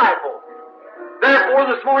His disciple.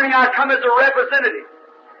 Therefore, this morning I come as a representative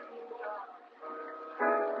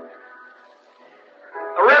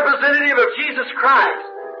representative of Jesus Christ.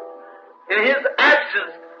 In His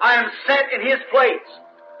absence, I am set in His place.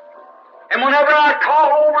 And whenever I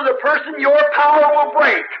call over the person, your power will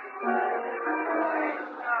break.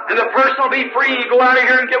 And the person will be free and go out of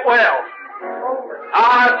here and get well.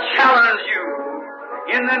 I challenge you.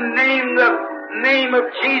 In the name of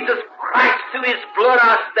Jesus Christ, through His blood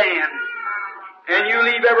I stand. And you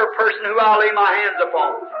leave every person who I lay my hands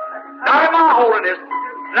upon. Not in my holiness,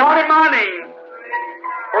 not in my name.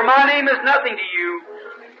 For my name is nothing to you.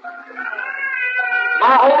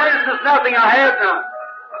 My holiness is nothing, I have none.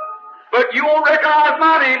 But you won't recognize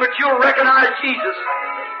my name, but you'll recognize Jesus.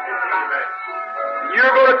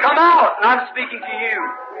 You're going to come out, and I'm speaking to you.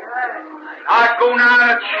 I go now in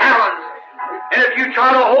a challenge. And if you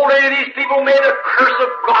try to hold any of these people, may the curse of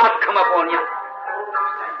God come upon you.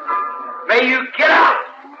 May you get out.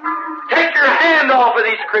 Take your hand off of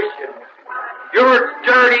these Christians. Your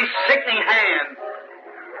dirty, sickening hand.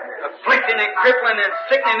 Afflicting and crippling and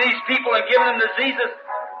sickening these people and giving them diseases.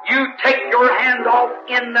 You take your hand off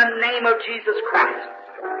in the name of Jesus Christ.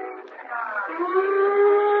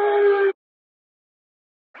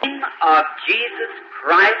 Of Jesus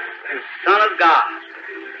Christ, the Son of God.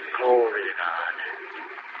 Glory to God.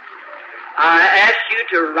 I ask you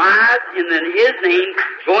to rise in His name,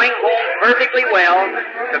 going home perfectly well,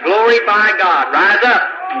 to glorify God. Rise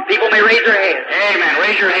up. People may raise their heads. Amen.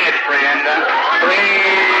 Raise your heads, friend.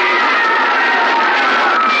 Praise.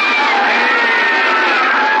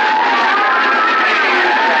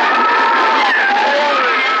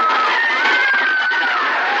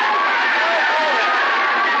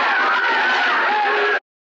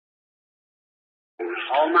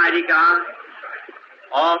 Almighty God,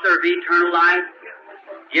 author of eternal life,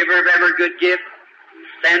 giver of every good gift,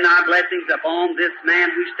 send thy blessings upon this man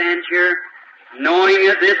who stands here, knowing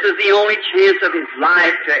that this is the only chance of his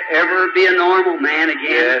life to ever be a normal man again.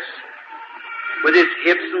 Yes. With his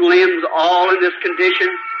hips and limbs all in this condition,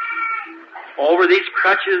 over these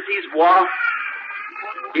crutches he's walked.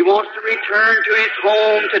 He wants to return to his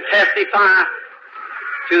home to testify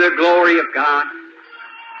to the glory of God.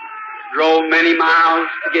 Drove many miles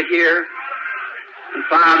to get here. And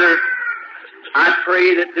Father, I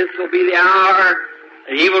pray that this will be the hour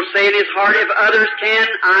that he will say in his heart, if others can,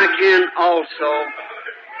 I can also.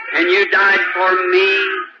 And you died for me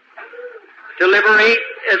to liberate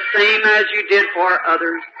the same as you did for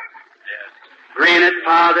others. Grant it,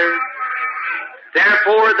 Father.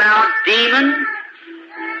 Therefore, thou demon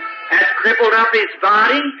hast crippled up his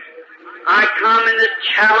body. I come in this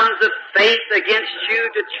challenge of faith against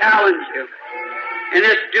you to challenge you. In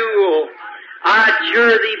this duel, I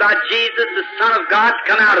adjure thee by Jesus, the Son of God, to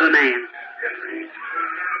come out of the man.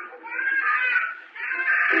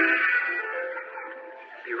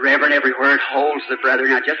 Be reverent every word holds the brother.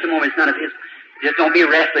 Now, just a moment, it's none of his. Just don't be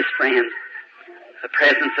restless, friends. The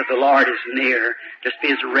presence of the Lord is near. Just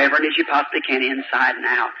be as reverent as you possibly can inside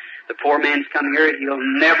now. The poor man's come here. He'll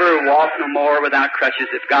never walk no more without crutches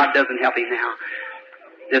if God doesn't help him now.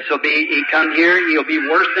 He come here, he'll be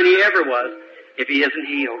worse than he ever was if he isn't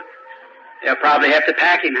healed. They'll probably have to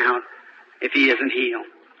pack him out if he isn't healed.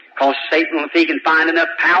 Because Satan, if he can find enough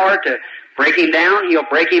power to break him down, he'll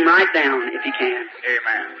break him right down if he can.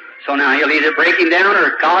 Amen. So now he'll either break him down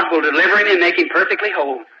or God will deliver him and make him perfectly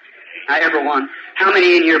whole. Now, everyone, how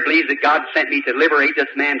many in here believe that God sent me to liberate this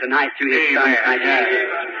man tonight through His Son?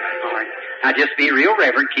 All right. Now, just be real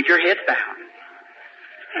reverent. Keep your heads down.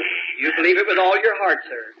 You believe it with all your heart,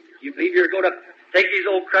 sir. You believe you're going to take these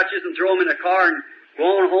old crutches and throw them in the car and go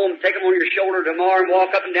on home, take them on your shoulder tomorrow and walk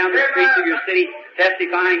up and down the streets of your city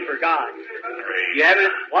testifying for God. You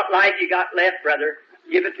haven't, what life you got left, brother,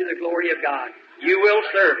 give it to the glory of God. You will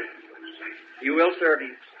serve Him. You will serve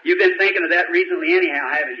Him. You've been thinking of that recently anyhow,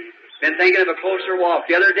 haven't you? Been thinking of a closer walk.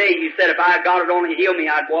 The other day you said if God would only heal me,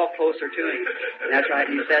 I'd walk closer to Him. And that's right,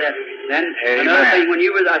 you said that. Then another thing,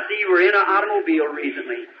 I see you were in an automobile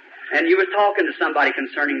recently, and you were talking to somebody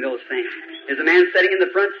concerning those things. Is a man sitting in the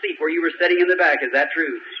front seat where you were sitting in the back? Is that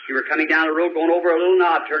true? You were coming down the road, going over a little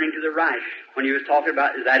knob, turning to the right. When you was talking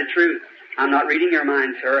about, is that a truth? I'm not reading your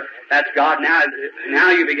mind, sir. That's God. Now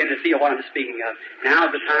you begin to see what I'm speaking of. Now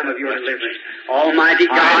is the time of your deliverance. Almighty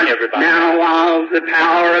God, now while the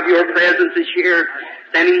power of your presence is here,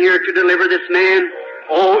 standing here to deliver this man,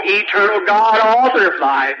 O eternal God, author of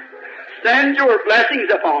life, send your blessings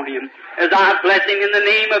upon him as I bless him in the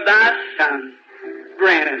name of thy Son.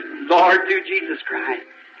 Grant it, Lord, through Jesus Christ.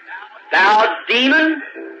 Thou demon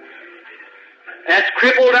that's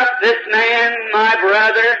crippled up this man, my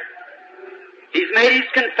brother, he's made his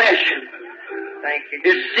confession. Thank you.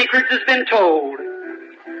 His secret has been told.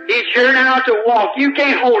 He's here now to walk. You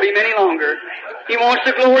can't hold him any longer. He wants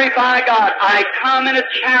to glorify God. I come in a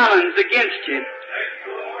challenge against you.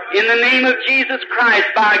 In the name of Jesus Christ,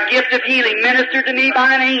 by a gift of healing ministered to me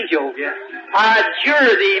by an angel, I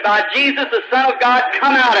adjure thee, by Jesus, the Son of God,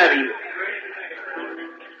 come out of him.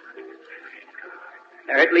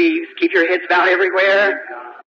 There it leaves. Keep your heads bowed everywhere.